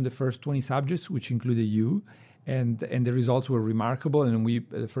published on the first 20 subjects, which included you, and the results were remarkable. And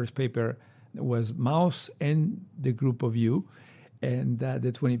the first paper was mouse and the group of you and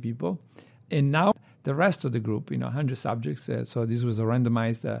the 20 people. And now the rest of the group, 100 subjects. So this was a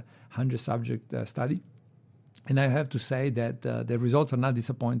randomized 100-subject study. And I have to say that the results are not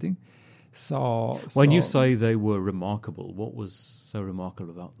disappointing. When you say they were remarkable, what was so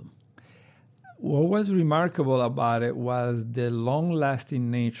remarkable about them? What was remarkable about it was the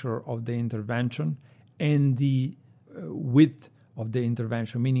long-lasting nature of the intervention and the width of the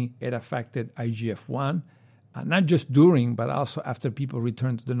intervention, meaning it affected IGF-1, not just during, but also after people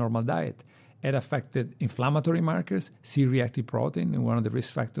returned to the normal diet. It affected inflammatory markers, C-reactive protein, one of the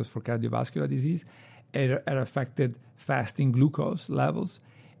risk factors for cardiovascular disease. It affected fasting glucose levels.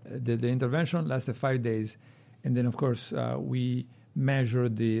 The intervention lasted 5 days. And then, of course, we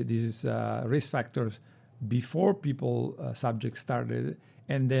measured these risk factors before subjects started,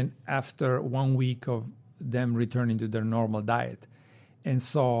 and then after 1 week of them returning to their normal diet. And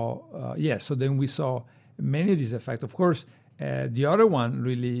so, so then we saw many of these effects. Of course, the other one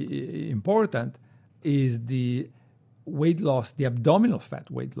really important is the weight loss, the abdominal fat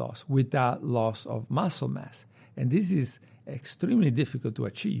weight loss without loss of muscle mass. And this is extremely difficult to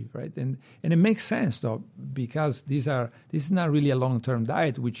achieve, right? And it makes sense, though, because this is not really a long-term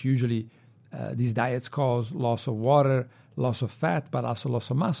diet, which usually these diets cause loss of water, loss of fat, but also loss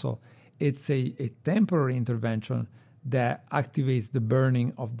of muscle. It's a temporary intervention that activates the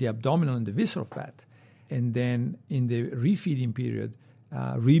burning of the abdominal and the visceral fat, and then in the refeeding period,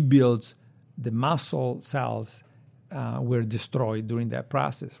 rebuilds the muscle cells were destroyed during that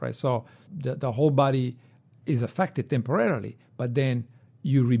process, right? So the whole body is affected temporarily, but then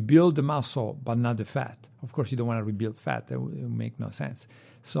you rebuild the muscle, but not the fat. Of course, you don't want to rebuild fat. That would make no sense.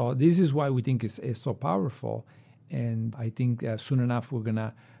 So this is why we think it's so powerful. And I think soon enough we're going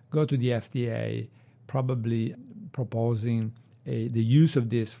to go to the FDA, probably proposing the use of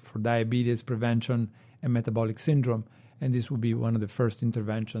this for diabetes prevention and metabolic syndrome. And this will be one of the first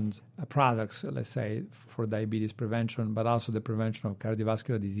interventions, products, let's say, for diabetes prevention, but also the prevention of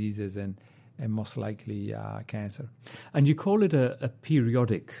cardiovascular diseases and most likely cancer. And you call it a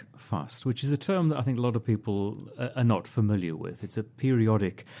periodic fast, which is a term that I think a lot of people are not familiar with. It's a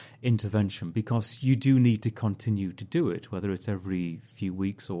periodic intervention because you do need to continue to do it, whether it's every few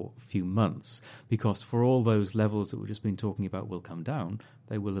weeks or few months, because for all those levels that we've just been talking about will come down,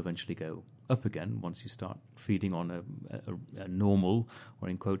 they will eventually go up again once you start feeding on a normal, or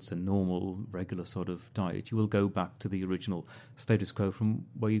in quotes, a normal, regular sort of diet. You will go back to the original status quo from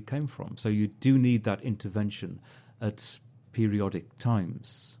where you came from. So you do need that intervention at periodic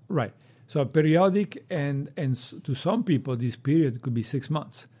times. Right. So periodic, and to some people, this period could be 6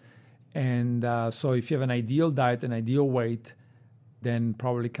 months. And so if you have an ideal diet, an ideal weight, then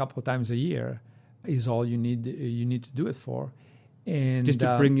probably a couple of times a year is all you need to do it for. And just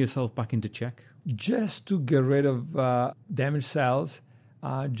to bring yourself back into check? Just to get rid of damaged cells,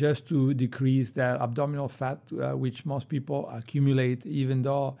 just to decrease that abdominal fat, which most people accumulate even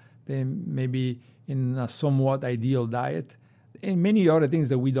though they may be in a somewhat ideal diet, and many other things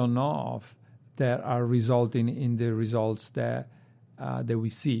that we don't know of that are resulting in the results that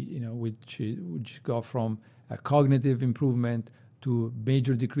we see, which go from a cognitive improvement to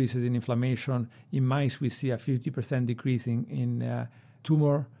major decreases in inflammation. In mice, we see a 50% decrease in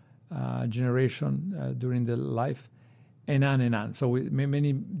tumor generation during the life, and on and on. So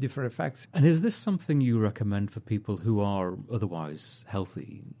many different effects. And is this something you recommend for people who are otherwise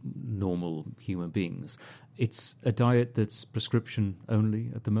healthy, normal human beings? It's a diet that's prescription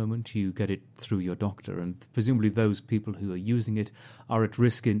only at the moment. You get it through your doctor, and presumably those people who are using it are at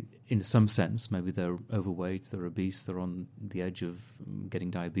risk in some sense. Maybe they're overweight, they're obese, they're on the edge of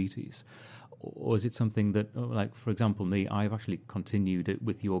getting diabetes. or is it something that, like, for example, me, I've actually continued it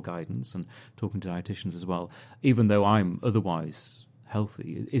with your guidance and talking to dietitians as well, even though I'm otherwise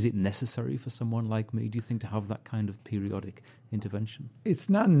healthy? Is it necessary for someone like me, do you think, to have that kind of periodic intervention? It's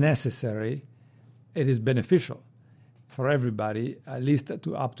not necessary. It is beneficial for everybody, at least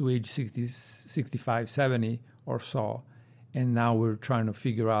up to age 60, 65, 70 or so. And now we're trying to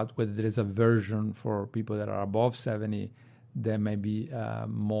figure out whether there is a version for people that are above 70 that may be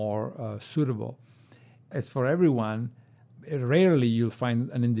more suitable. As for everyone, rarely you'll find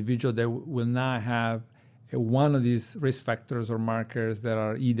an individual that will not have one of these risk factors or markers that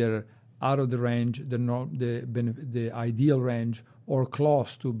are either out of the range, the ideal range, or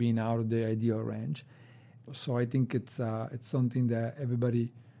close to being out of the ideal range. So I think it's something that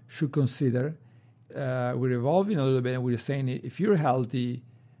everybody should consider. We're evolving a little bit, and we're saying if you're healthy,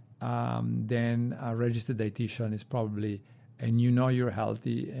 then a registered dietitian is probably, and you know you're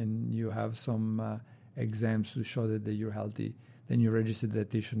healthy, and you have some exams to show that you're healthy, then your registered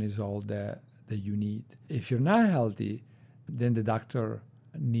dietitian is all that you need. If you're not healthy, then the doctor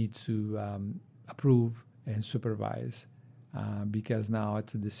needs to approve and supervise, because now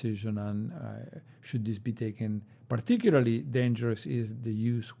it's a decision on should this be taken. Particularly dangerous is the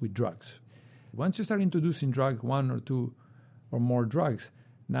use with drugs. Once you start introducing drugs, one or two or more drugs,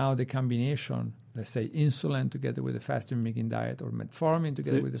 now the combination, let's say insulin together with a fasting-making diet, or metformin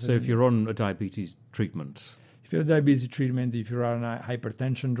together with a So if you're on a diabetes treatment? If you're on diabetes treatment, if you're on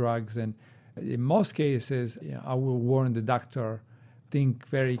hypertension drugs, and in most cases, I will warn the doctor, think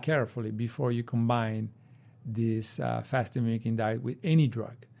very carefully before you combine this fasting-making diet with any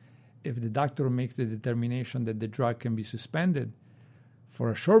drug. If the doctor makes the determination that the drug can be suspended for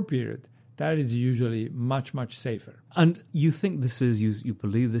a short period, that is usually much, much safer. And you think this is, you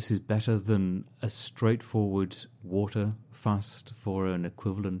believe this is better than a straightforward water fast for an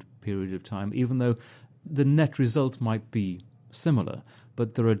equivalent period of time, even though the net result might be similar,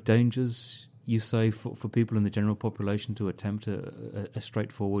 but there are dangers, you say, for people in the general population to attempt a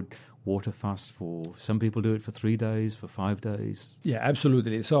straightforward water fast. For some people do it for 3 days, for 5 days. Yeah,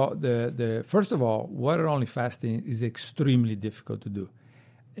 absolutely. So the first of all, water-only fasting is extremely difficult to do.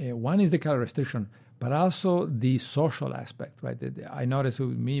 One is the calorie restriction, but also the social aspect, right? I noticed it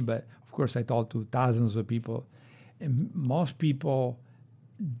with me, but of course I talked to thousands of people. And most people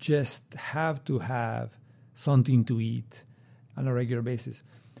just have to have something to eat on a regular basis.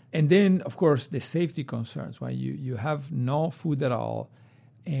 And then, of course, the safety concerns, right? You have no food at all,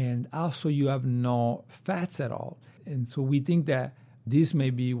 and also you have no fats at all. And so we think that this may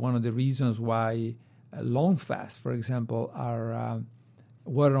be one of the reasons why long fasts, for example, are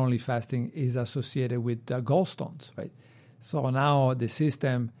water-only fasting is associated with gallstones, right? So now the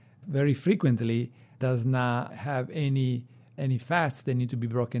system very frequently does not have any fats that need to be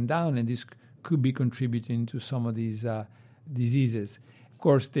broken down, and this could be contributing to some of these diseases. Of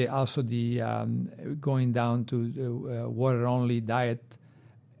course, going down to the water-only diet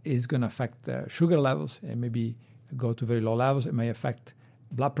is going to affect sugar levels and maybe go to very low levels. It may affect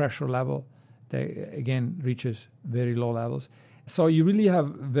blood pressure level that, again, reaches very low levels. So you really have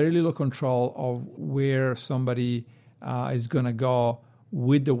very little control of where somebody is going to go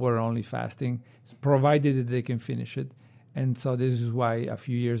with the water-only fasting, provided that they can finish it. And so this is why a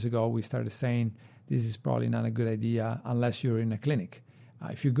few years ago we started saying this is probably not a good idea unless you're in a clinic.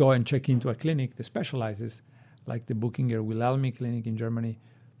 If you go and check into a clinic that specializes, like the Buchinger Wilhelmi Clinic in Germany,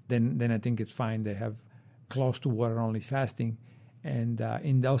 then I think it's fine. They have close to water-only fasting. And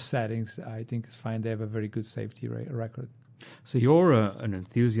in those settings, I think it's fine. They have a very good safety record. So you're an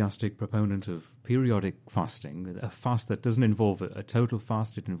enthusiastic proponent of periodic fasting, a fast that doesn't involve a total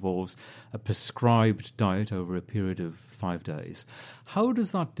fast. It involves a prescribed diet over a period of 5 days. How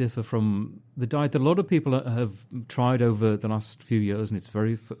does that differ from the diet that a lot of people have tried over the last few years, and it's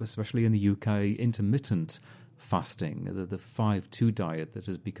very, especially in the UK, intermittent fasting, the 5-2 diet that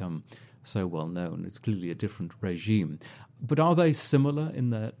has become so well known? It's clearly a different regime. But are they similar in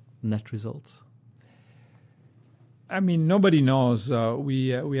their net results? I mean, nobody knows. We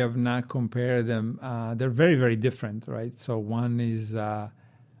have not compared them. They're very, very different, right? So one is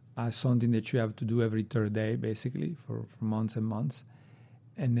something that you have to do every third day, basically, for months and months.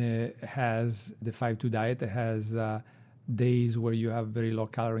 And it has the 5-2 diet. It has days where you have very low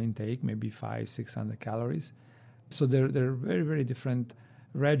calorie intake, maybe 500-600 calories. So they're very, very different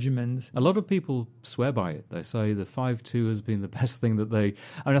regimens. A lot of people swear by it. They say the 5-2 has been the best thing that they...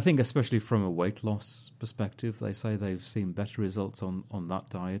 I think especially from a weight loss perspective, they say they've seen better results on that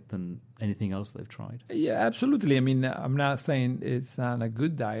diet than anything else they've tried. Yeah, absolutely. I mean, I'm not saying it's not a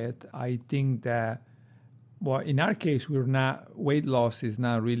good diet. I think that, well, in our case, weight loss is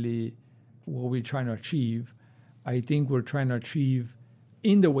not really what we're trying to achieve, I think we're trying to achieve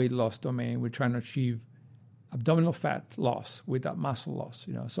in the weight loss domain, we're trying to achieve abdominal fat loss without muscle loss,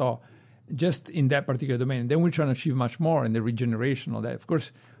 So just in that particular domain. Then we're trying to achieve much more in the regeneration of that. Of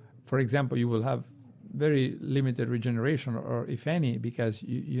course, for example, you will have very limited regeneration, or if any, because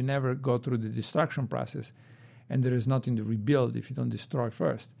you never go through the destruction process, and there is nothing to rebuild if you don't destroy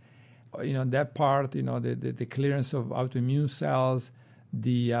first. That part, the clearance of autoimmune cells,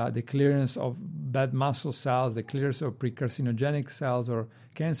 the clearance of bad muscle cells, the clearance of precarcinogenic cells or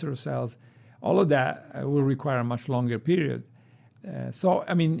cancer cells, all of that will require a much longer period.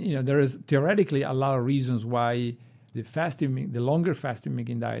 There is theoretically a lot of reasons why the longer fasting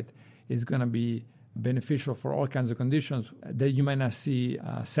making diet is going to be beneficial for all kinds of conditions that you might not see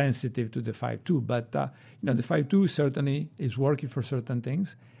sensitive to the 5-2. But, the 5-2 certainly is working for certain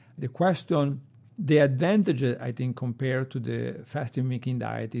things. The question, the advantage, I think, compared to the fasting making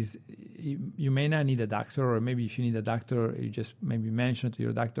diet is you may not need a doctor, or maybe if you need a doctor, you just maybe mention it to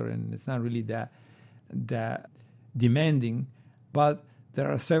your doctor, and it's not really that demanding. But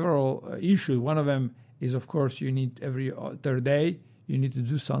there are several issues. One of them is, of course, you need every third day, you need to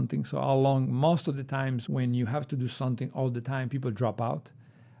do something. So how long? Most of the times when you have to do something all the time, people drop out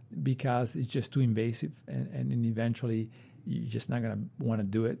because it's just too invasive, and eventually you're just not going to want to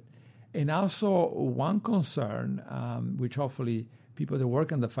do it. And also one concern, which hopefully people that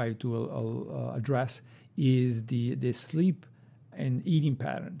work on the 5-2 will address, is the sleep and eating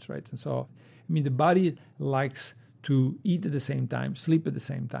patterns, right? And so, the body likes to eat at the same time, sleep at the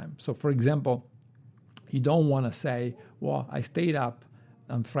same time. So, for example, you don't want to say, well, I stayed up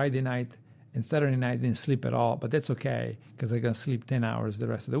on Friday night and Saturday night, didn't sleep at all, but that's okay because I'm going to sleep 10 hours the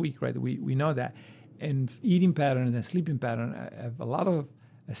rest of the week, right? We know that. And eating patterns and sleeping patterns have a lot of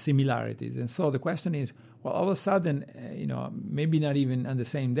similarities. And so the question is, well, all of a sudden, maybe not even on the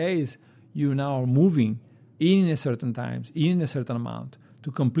same days, you now are moving, eating at certain times, eating a certain amount,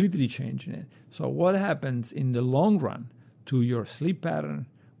 to completely changing it. So what happens in the long run to your sleep pattern?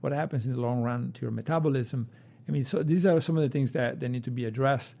 What happens in the long run to your metabolism? So these are some of the things that need to be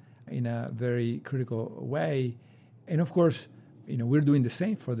addressed in a very critical way. And of course, we're doing the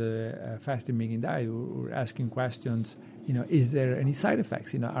same for the fasting making diet. We're asking questions, is there any side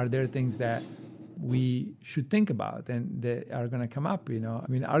effects? Are there things that we should think about and that are going to come up?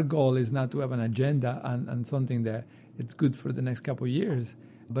 Our goal is not to have an agenda on something that it's good for the next couple of years,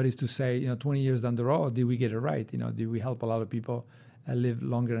 but is to say, 20 years down the road, did we get it right? Did we help a lot of people live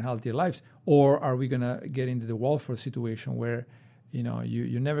longer and healthier lives? Or are we going to get into the welfare situation where,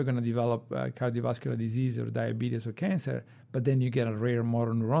 you're never going to develop cardiovascular disease or diabetes or cancer, but then you get a rare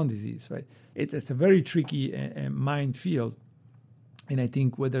motor neuron disease, right? It's a very tricky minefield. And I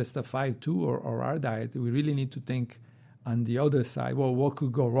think whether it's the 5-2 or our diet, we really need to think on the other side, well, what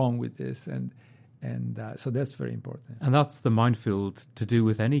could go wrong with this? And so that's very important. And that's the minefield to do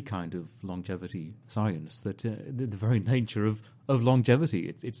with any kind of longevity science, that the very nature of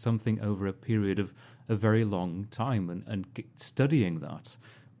longevity, it's something over a period of a very long time, and studying that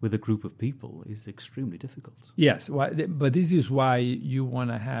with a group of people is extremely difficult. Yes, but this is why you want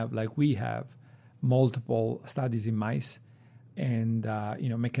to have, like we have, multiple studies in mice and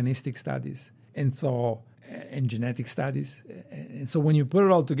mechanistic studies, and genetic studies. And so when you put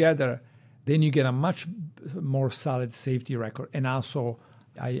it all together, then you get a much more solid safety record. And also,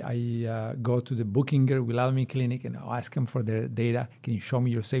 I go to the Buchinger Wilhelmi Clinic and I ask them for their data. Can you show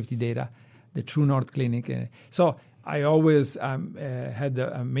me your safety data? The True North Clinic. So I always had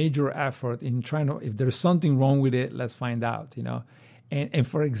a major effort in trying to, if there's something wrong with it, let's find out, And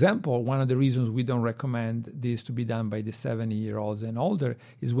for example, one of the reasons we don't recommend this to be done by the 70-year-olds and older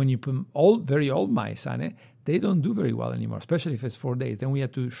is when you put very old mice on it, they don't do very well anymore, especially if it's 4 days. Then we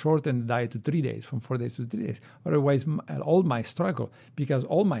have to shorten the diet to 3 days, from 4 days to 3 days. Otherwise, old mice struggle because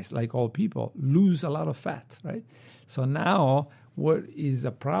old mice, like all people, lose a lot of fat, right? So now what is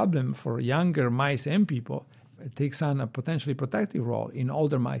a problem for younger mice and people, it takes on a potentially protective role in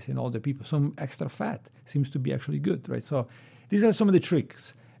older mice and older people. Some extra fat seems to be actually good, right? So these are some of the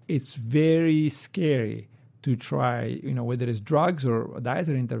tricks. It's very scary to try, whether it's drugs or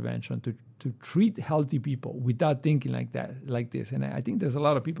dietary intervention, to treat healthy people without thinking like this. And I think there's a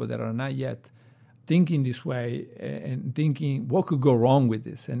lot of people that are not yet thinking this way and thinking what could go wrong with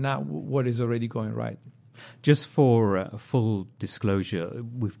this and not what is already going right. Just for full disclosure,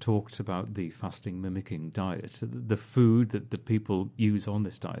 we've talked about the fasting mimicking diet. The food that the people use on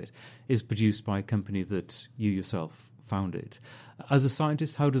this diet is produced by a company that you yourself founded. As a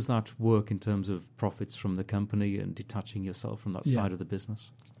scientist, how does that work in terms of profits from the company and detaching yourself from that side of the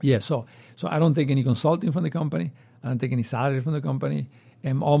business? Yeah, so I don't take any consulting from the company. I don't take any salary from the company.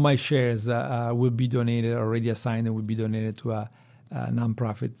 And all my shares will be donated, already assigned, and will be donated to a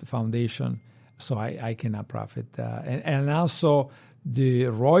nonprofit foundation, so I cannot profit. And also, the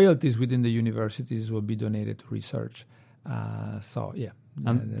royalties within the universities will be donated to research. So, yeah,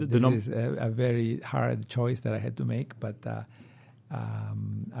 this is a very hard choice that I had to make, but I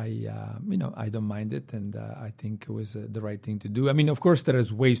don't mind it, and I think it was the right thing to do. I mean, of course, there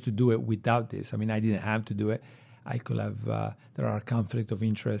is ways to do it without this. I mean, I didn't have to do it. I could have. There are conflict of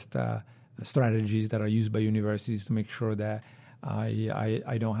interest strategies that are used by universities to make sure that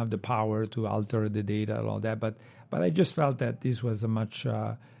I don't have the power to alter the data and all that. But I just felt that this was a much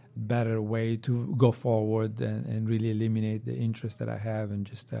better way to go forward and really eliminate the interest that I have, and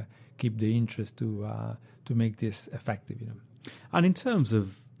just keep the interest to make this effective. And in terms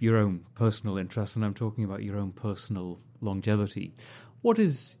of your own personal interest, and I'm talking about your own personal longevity, what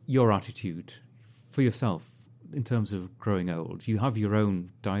is your attitude for yourself in terms of growing old? You have your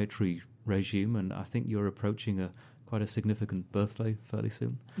own dietary regime, and I think you're approaching quite a significant birthday fairly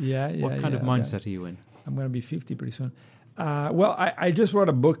soon. What kind of mindset are you in? I'm going to be 50 pretty soon. Well, I just wrote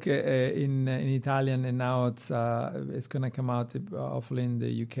a book in Italian, and now it's going to come out hopefully in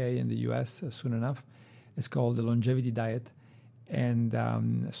the UK and the US soon enough. It's called The Longevity Diet. And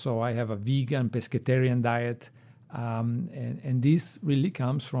so I have a vegan, pescatarian diet. And this really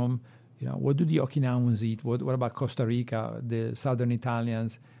comes from, what do the Okinawans eat? What about Costa Rica, the Southern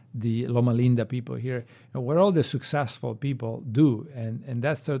Italians, the Loma Linda people here? What all the successful people do. And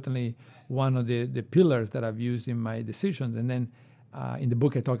that's certainly one of the pillars that I've used in my decisions. And then in the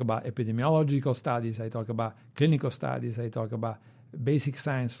book, I talk about epidemiological studies. I talk about clinical studies. I talk about basic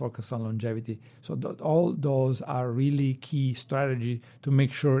science focused on longevity. So all those are really key strategy to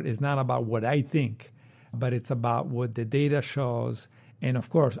make sure it's not about what I think, but it's about what the data shows. And of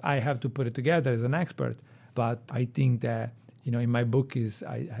course, I have to put it together as an expert. But I think that, in my book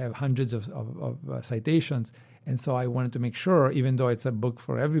I have hundreds of citations. And so I wanted to make sure, even though it's a book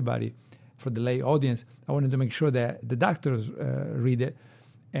for everybody, for the lay audience, I wanted to make sure that the doctors read it,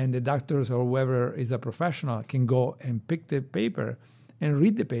 and the doctors or whoever is a professional can go and pick the paper and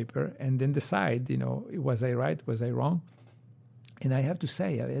read the paper and then decide, was I right, was I wrong? And I have to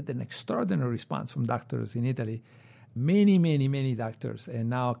say, I had an extraordinary response from doctors in Italy, many, many, many doctors, and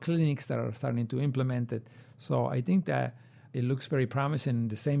now clinics that are starting to implement it. So I think that it looks very promising.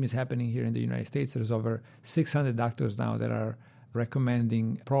 The same is happening here in the United States. There's over 600 doctors now that are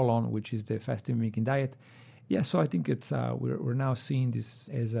recommending Prolon, which is the fasting-making diet. Yeah, so I think it's we're now seeing this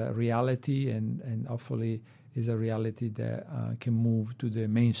as a reality, and hopefully is a reality that can move to the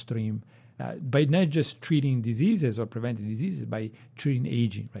mainstream by not just treating diseases or preventing diseases, by treating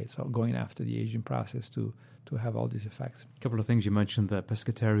aging, right? So going after the aging process to have all these effects. A couple of things you mentioned, the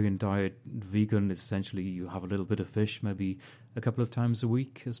pescatarian diet. Vegan is essentially you have a little bit of fish, maybe a couple of times a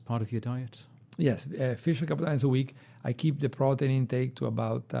week as part of your diet. Yes, fish a couple of times a week. I keep the protein intake to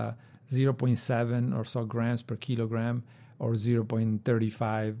about 0.7 or so grams per kilogram, or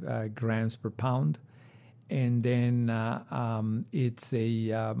 0.35 grams per pound. And then it's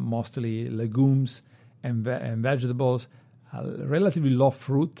mostly legumes and vegetables, relatively low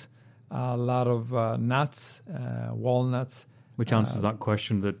fruit, a lot of nuts, walnuts. Which answers that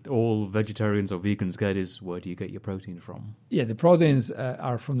question that all vegetarians or vegans get, is where do you get your protein from? Yeah, the proteins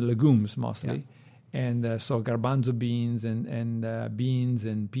are from the legumes mostly. Yeah. And so garbanzo beans and beans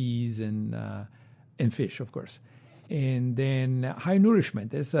and peas and fish, of course. And then high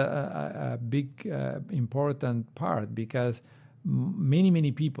nourishment is a big, important part, because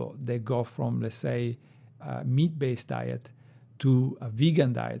many people that go from, let's say, meat-based diet to a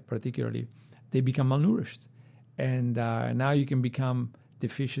vegan diet particularly, they become malnourished. And now you can become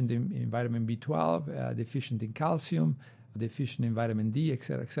deficient in vitamin B12, deficient in calcium, deficient in vitamin D, et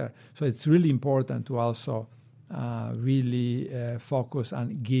cetera, et cetera. So it's really important to also really focus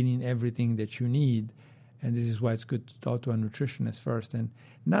on getting everything that you need. And this is why it's good to talk to a nutritionist first. And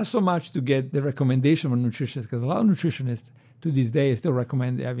not so much to get the recommendation from a nutritionist, because a lot of nutritionists to this day still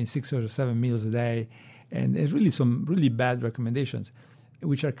recommend having 6 or 7 meals a day. And there's really some really bad recommendations,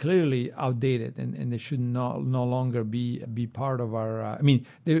 which are clearly outdated, and they should no longer be part of our...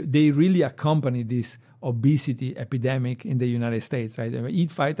 they really accompany this obesity epidemic in the United States, right? They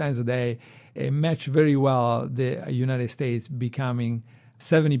eat 5 times a day, match very well the United States becoming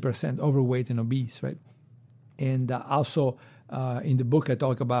 70% overweight and obese, right? And also in the book I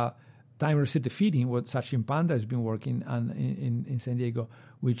talk about time-restricted feeding, what Sachin Panda has been working on in San Diego,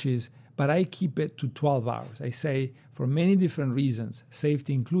 which is... But I keep it to 12 hours. I say, for many different reasons,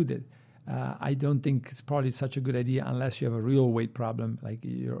 safety included, I don't think it's probably such a good idea unless you have a real weight problem, like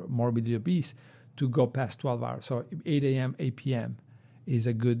you're morbidly obese, to go past 12 hours. So 8 a.m., 8 p.m. is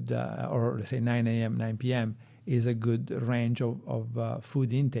a good, or let's say 9 a.m., 9 p.m. is a good range of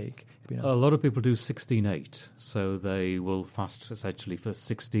food intake. A lot of people do 16-8, so they will fast essentially for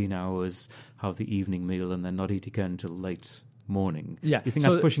 16 hours, have the evening meal, and then not eat again until late morning. Yeah. You think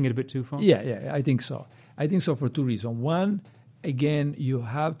that's pushing it a bit too far? Yeah, I think so. I think so for two reasons. One, again, you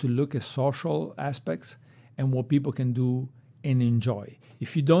have to look at social aspects and what people can do and enjoy.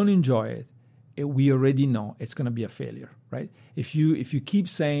 If you don't enjoy it, we already know it's going to be a failure, right? If you keep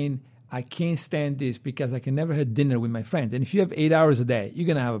saying, I can't stand this because I can never have dinner with my friends, and if you have 8 hours a day, you're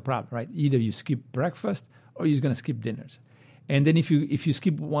going to have a problem, right? Either you skip breakfast or you're going to skip dinners. And then if you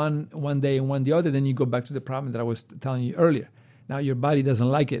skip one day and one the other, then you go back to the problem that I was telling you earlier. Now your body doesn't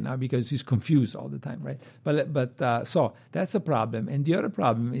like it now because it's confused all the time, right? But so that's a problem. And the other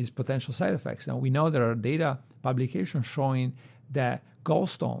problem is potential side effects. Now we know there are data publications showing that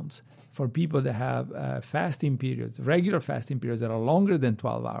gallstones for people that have fasting periods, regular fasting periods that are longer than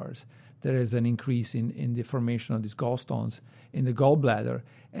 12 hours, there is an increase in the formation of these gallstones in the gallbladder.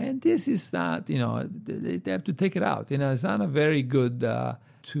 And this is not, they have to take it out. It's not a very good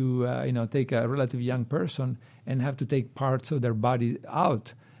to take a relatively young person and have to take parts of their body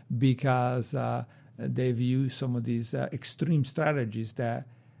out because they've used some of these extreme strategies that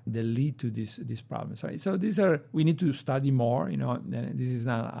lead to these problems. Right? So we need to study more. And this is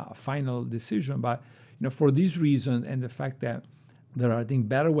not a final decision, but for this reason and the fact that there are, I think,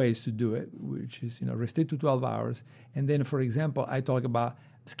 better ways to do it, which is restrict to 12 hours. And then, for example, I talk about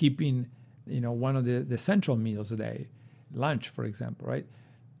skipping one of the essential meals a day, lunch, for example, right?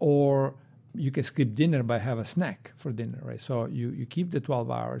 Or you can skip dinner by have a snack for dinner, right? So you keep the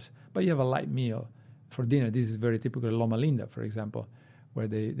 12 hours, but you have a light meal for dinner. This is very typical in Loma Linda, for example, where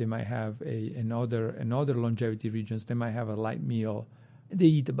they might have in other longevity regions, they might have a light meal. They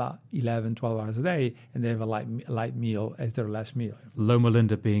eat about 11, 12 hours a day, and they have a light meal as their last meal. Loma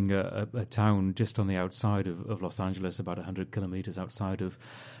Linda being a town just on the outside of Los Angeles, about 100 kilometers outside of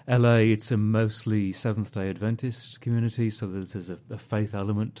LA. It's a mostly Seventh-day Adventist community, so there's a faith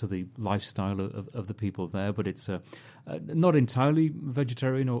element to the lifestyle of the people there, but it's not entirely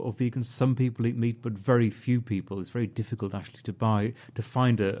vegetarian or vegan. Some people eat meat, but very few people. It's very difficult actually to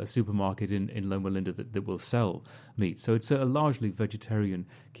find a supermarket in Loma Linda that will sell meat. So it's a largely vegetarian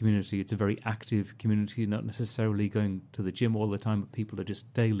community. It's a very active community, not necessarily going to the gym all the time, but people are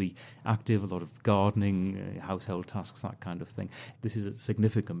just daily active, a lot of gardening, household tasks, that kind of thing. This is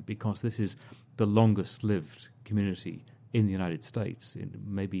significant because this is the longest lived community in the United States in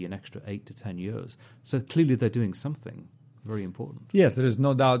maybe an extra 8 to 10 years. So clearly they're doing something very important. Yes, there is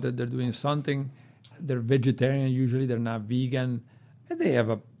no doubt that they're doing something. They're vegetarian usually, they're not vegan. And they have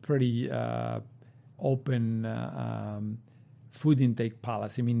a pretty open food intake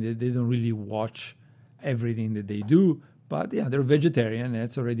policy. I mean, they don't really watch everything that they do. But yeah, they're vegetarian, and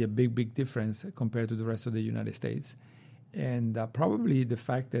it's already a big difference compared to the rest of the United States. And probably the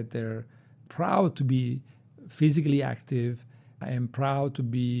fact that they're proud to be physically active and proud to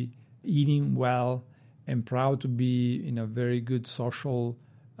be eating well and proud to be in a very good social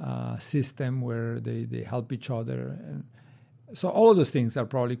system where they help each other. And so all of those things are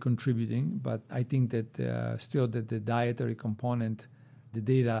probably contributing, but I think that still that the dietary component, the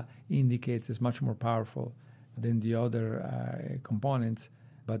data indicates is much more powerful than the other components,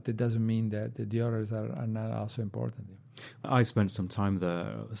 but it doesn't mean that the others are not also important. I spent some time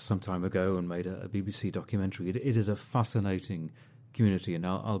there some time ago and made a BBC documentary. It is a fascinating community, and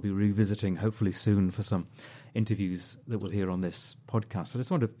I'll be revisiting hopefully soon for some interviews that we'll hear on this podcast. I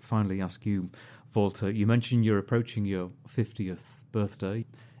just want to finally ask you, Walter, you mentioned you're approaching your 50th birthday.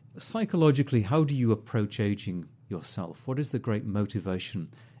 Psychologically, how do you approach aging yourself? What is the great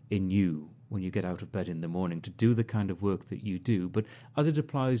motivation in you when you get out of bed in the morning to do the kind of work that you do, but as it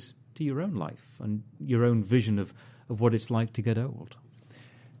applies to your own life and your own vision of what it's like to get old?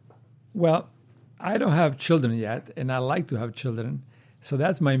 Well, I don't have children yet, and I like to have children. So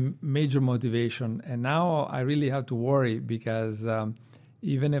that's my major motivation. And now I really have to worry because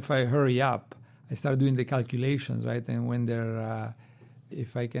even if I hurry up, I start doing the calculations, right? And when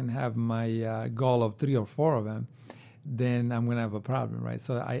if I can have my goal of 3 or 4 of them, then I'm going to have a problem, right?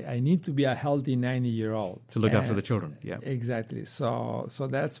 So I need to be a healthy 90-year-old. To look after the children, yeah. Exactly. So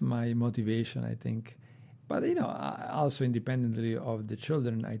that's my motivation, I think. But, also independently of the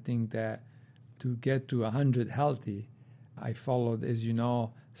children, I think that to get to 100 healthy, I followed, as you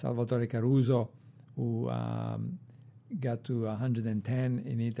know, Salvatore Caruso, who got to 110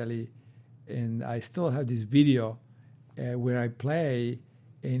 in Italy. And I still have this video where I play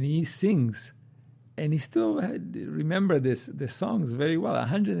and he sings. And he still remember the songs very well,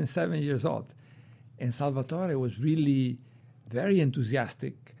 107 years old. And Salvatore was really very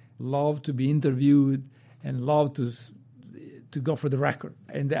enthusiastic, loved to be interviewed, and loved to go for the record.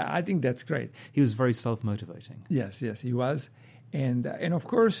 And I think that's great. He was very self-motivating. Yes, he was. And of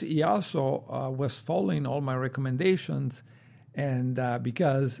course, he also was following all my recommendations, and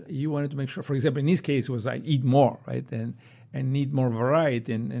because he wanted to make sure, for example, in his case, it was like eat more, right? And need more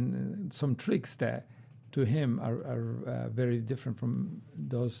variety, and some tricks that to him are very different from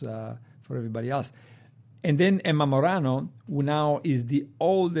those for everybody else. And then Emma Morano, who now is the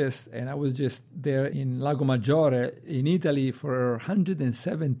oldest, and I was just there in Lago Maggiore in Italy for her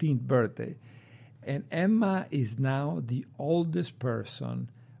 117th birthday. And Emma is now the oldest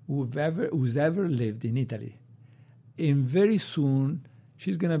person who's ever lived in Italy. And very soon,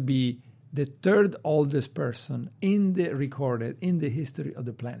 she's going to be the third oldest person recorded in the history of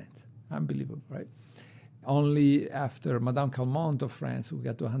the planet. Unbelievable, right? Only after Madame Calmont of France, who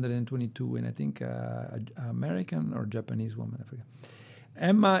got to 122, and I think American or Japanese woman, I forget.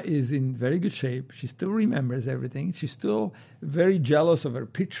 Emma is in very good shape. She still remembers everything. She's still very jealous of her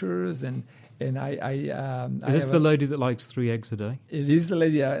pictures, and is this the lady that likes 3 eggs a day? It is the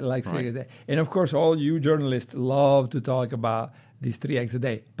lady that likes 3 eggs a day. And of course, all you journalists love to talk about these 3 eggs a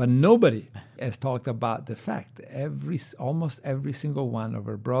day. But nobody has talked about the fact that almost every single one of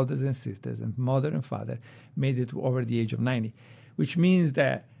her brothers and sisters and mother and father made it to over the age of 90, which means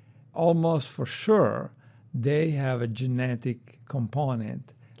that almost for sure they have a genetic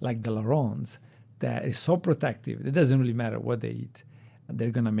component like the Larons that is so protective. It doesn't really matter what they eat.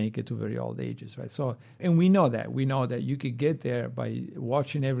 They're going to make it to very old ages, right? So, and we know that. We know that you could get there by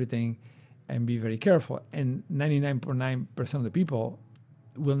watching everything and be very careful. And 99.9% of the people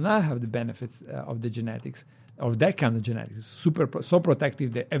will not have the benefits of the genetics, of that kind of genetics. It's so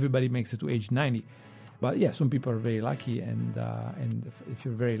protective that everybody makes it to age 90. But yeah, some people are very lucky, and if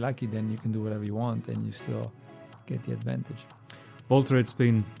you're very lucky, then you can do whatever you want and you still get the advantage. Walter, it's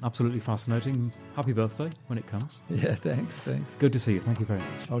been absolutely fascinating. Happy birthday when it comes. Yeah, thanks. Good to see you. Thank you very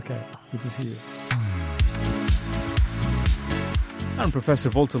much. Okay, good to see you. And Professor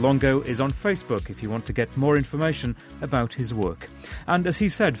Walter Longo is on Facebook if you want to get more information about his work. And as he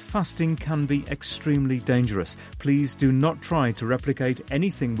said, fasting can be extremely dangerous. Please do not try to replicate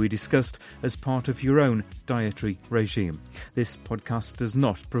anything we discussed as part of your own dietary regime. This podcast does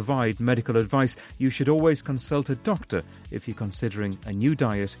not provide medical advice. You should always consult a doctor if you're considering a new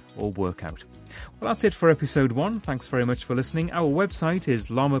diet or workout. Well, that's it for episode 1. Thanks very much for listening. Our website is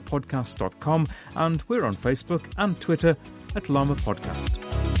lamapodcast.com, and we're on Facebook and Twitter at Lama Podcast.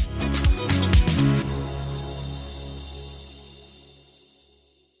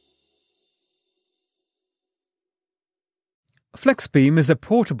 FlexBeam is a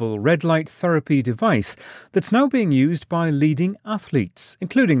portable red light therapy device that's now being used by leading athletes,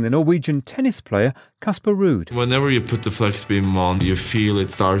 including the Norwegian tennis player Casper Ruud. Whenever you put the FlexBeam on, you feel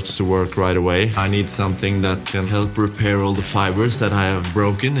it starts to work right away. I need something that can help repair all the fibers that I have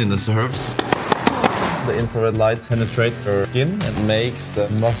broken in the nerves. The infrared lights penetrate your skin and makes the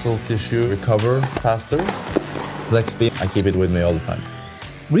muscle tissue recover faster. FlexBeam, I keep it with me all the time.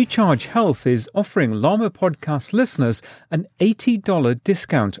 Recharge Health is offering Lama Podcast listeners an $80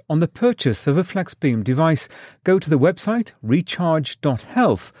 discount on the purchase of a FlexBeam device. Go to the website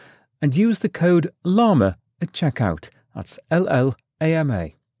recharge.health and use the code LAMA at checkout. That's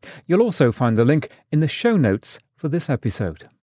LLAMA. You'll also find the link in the show notes for this episode.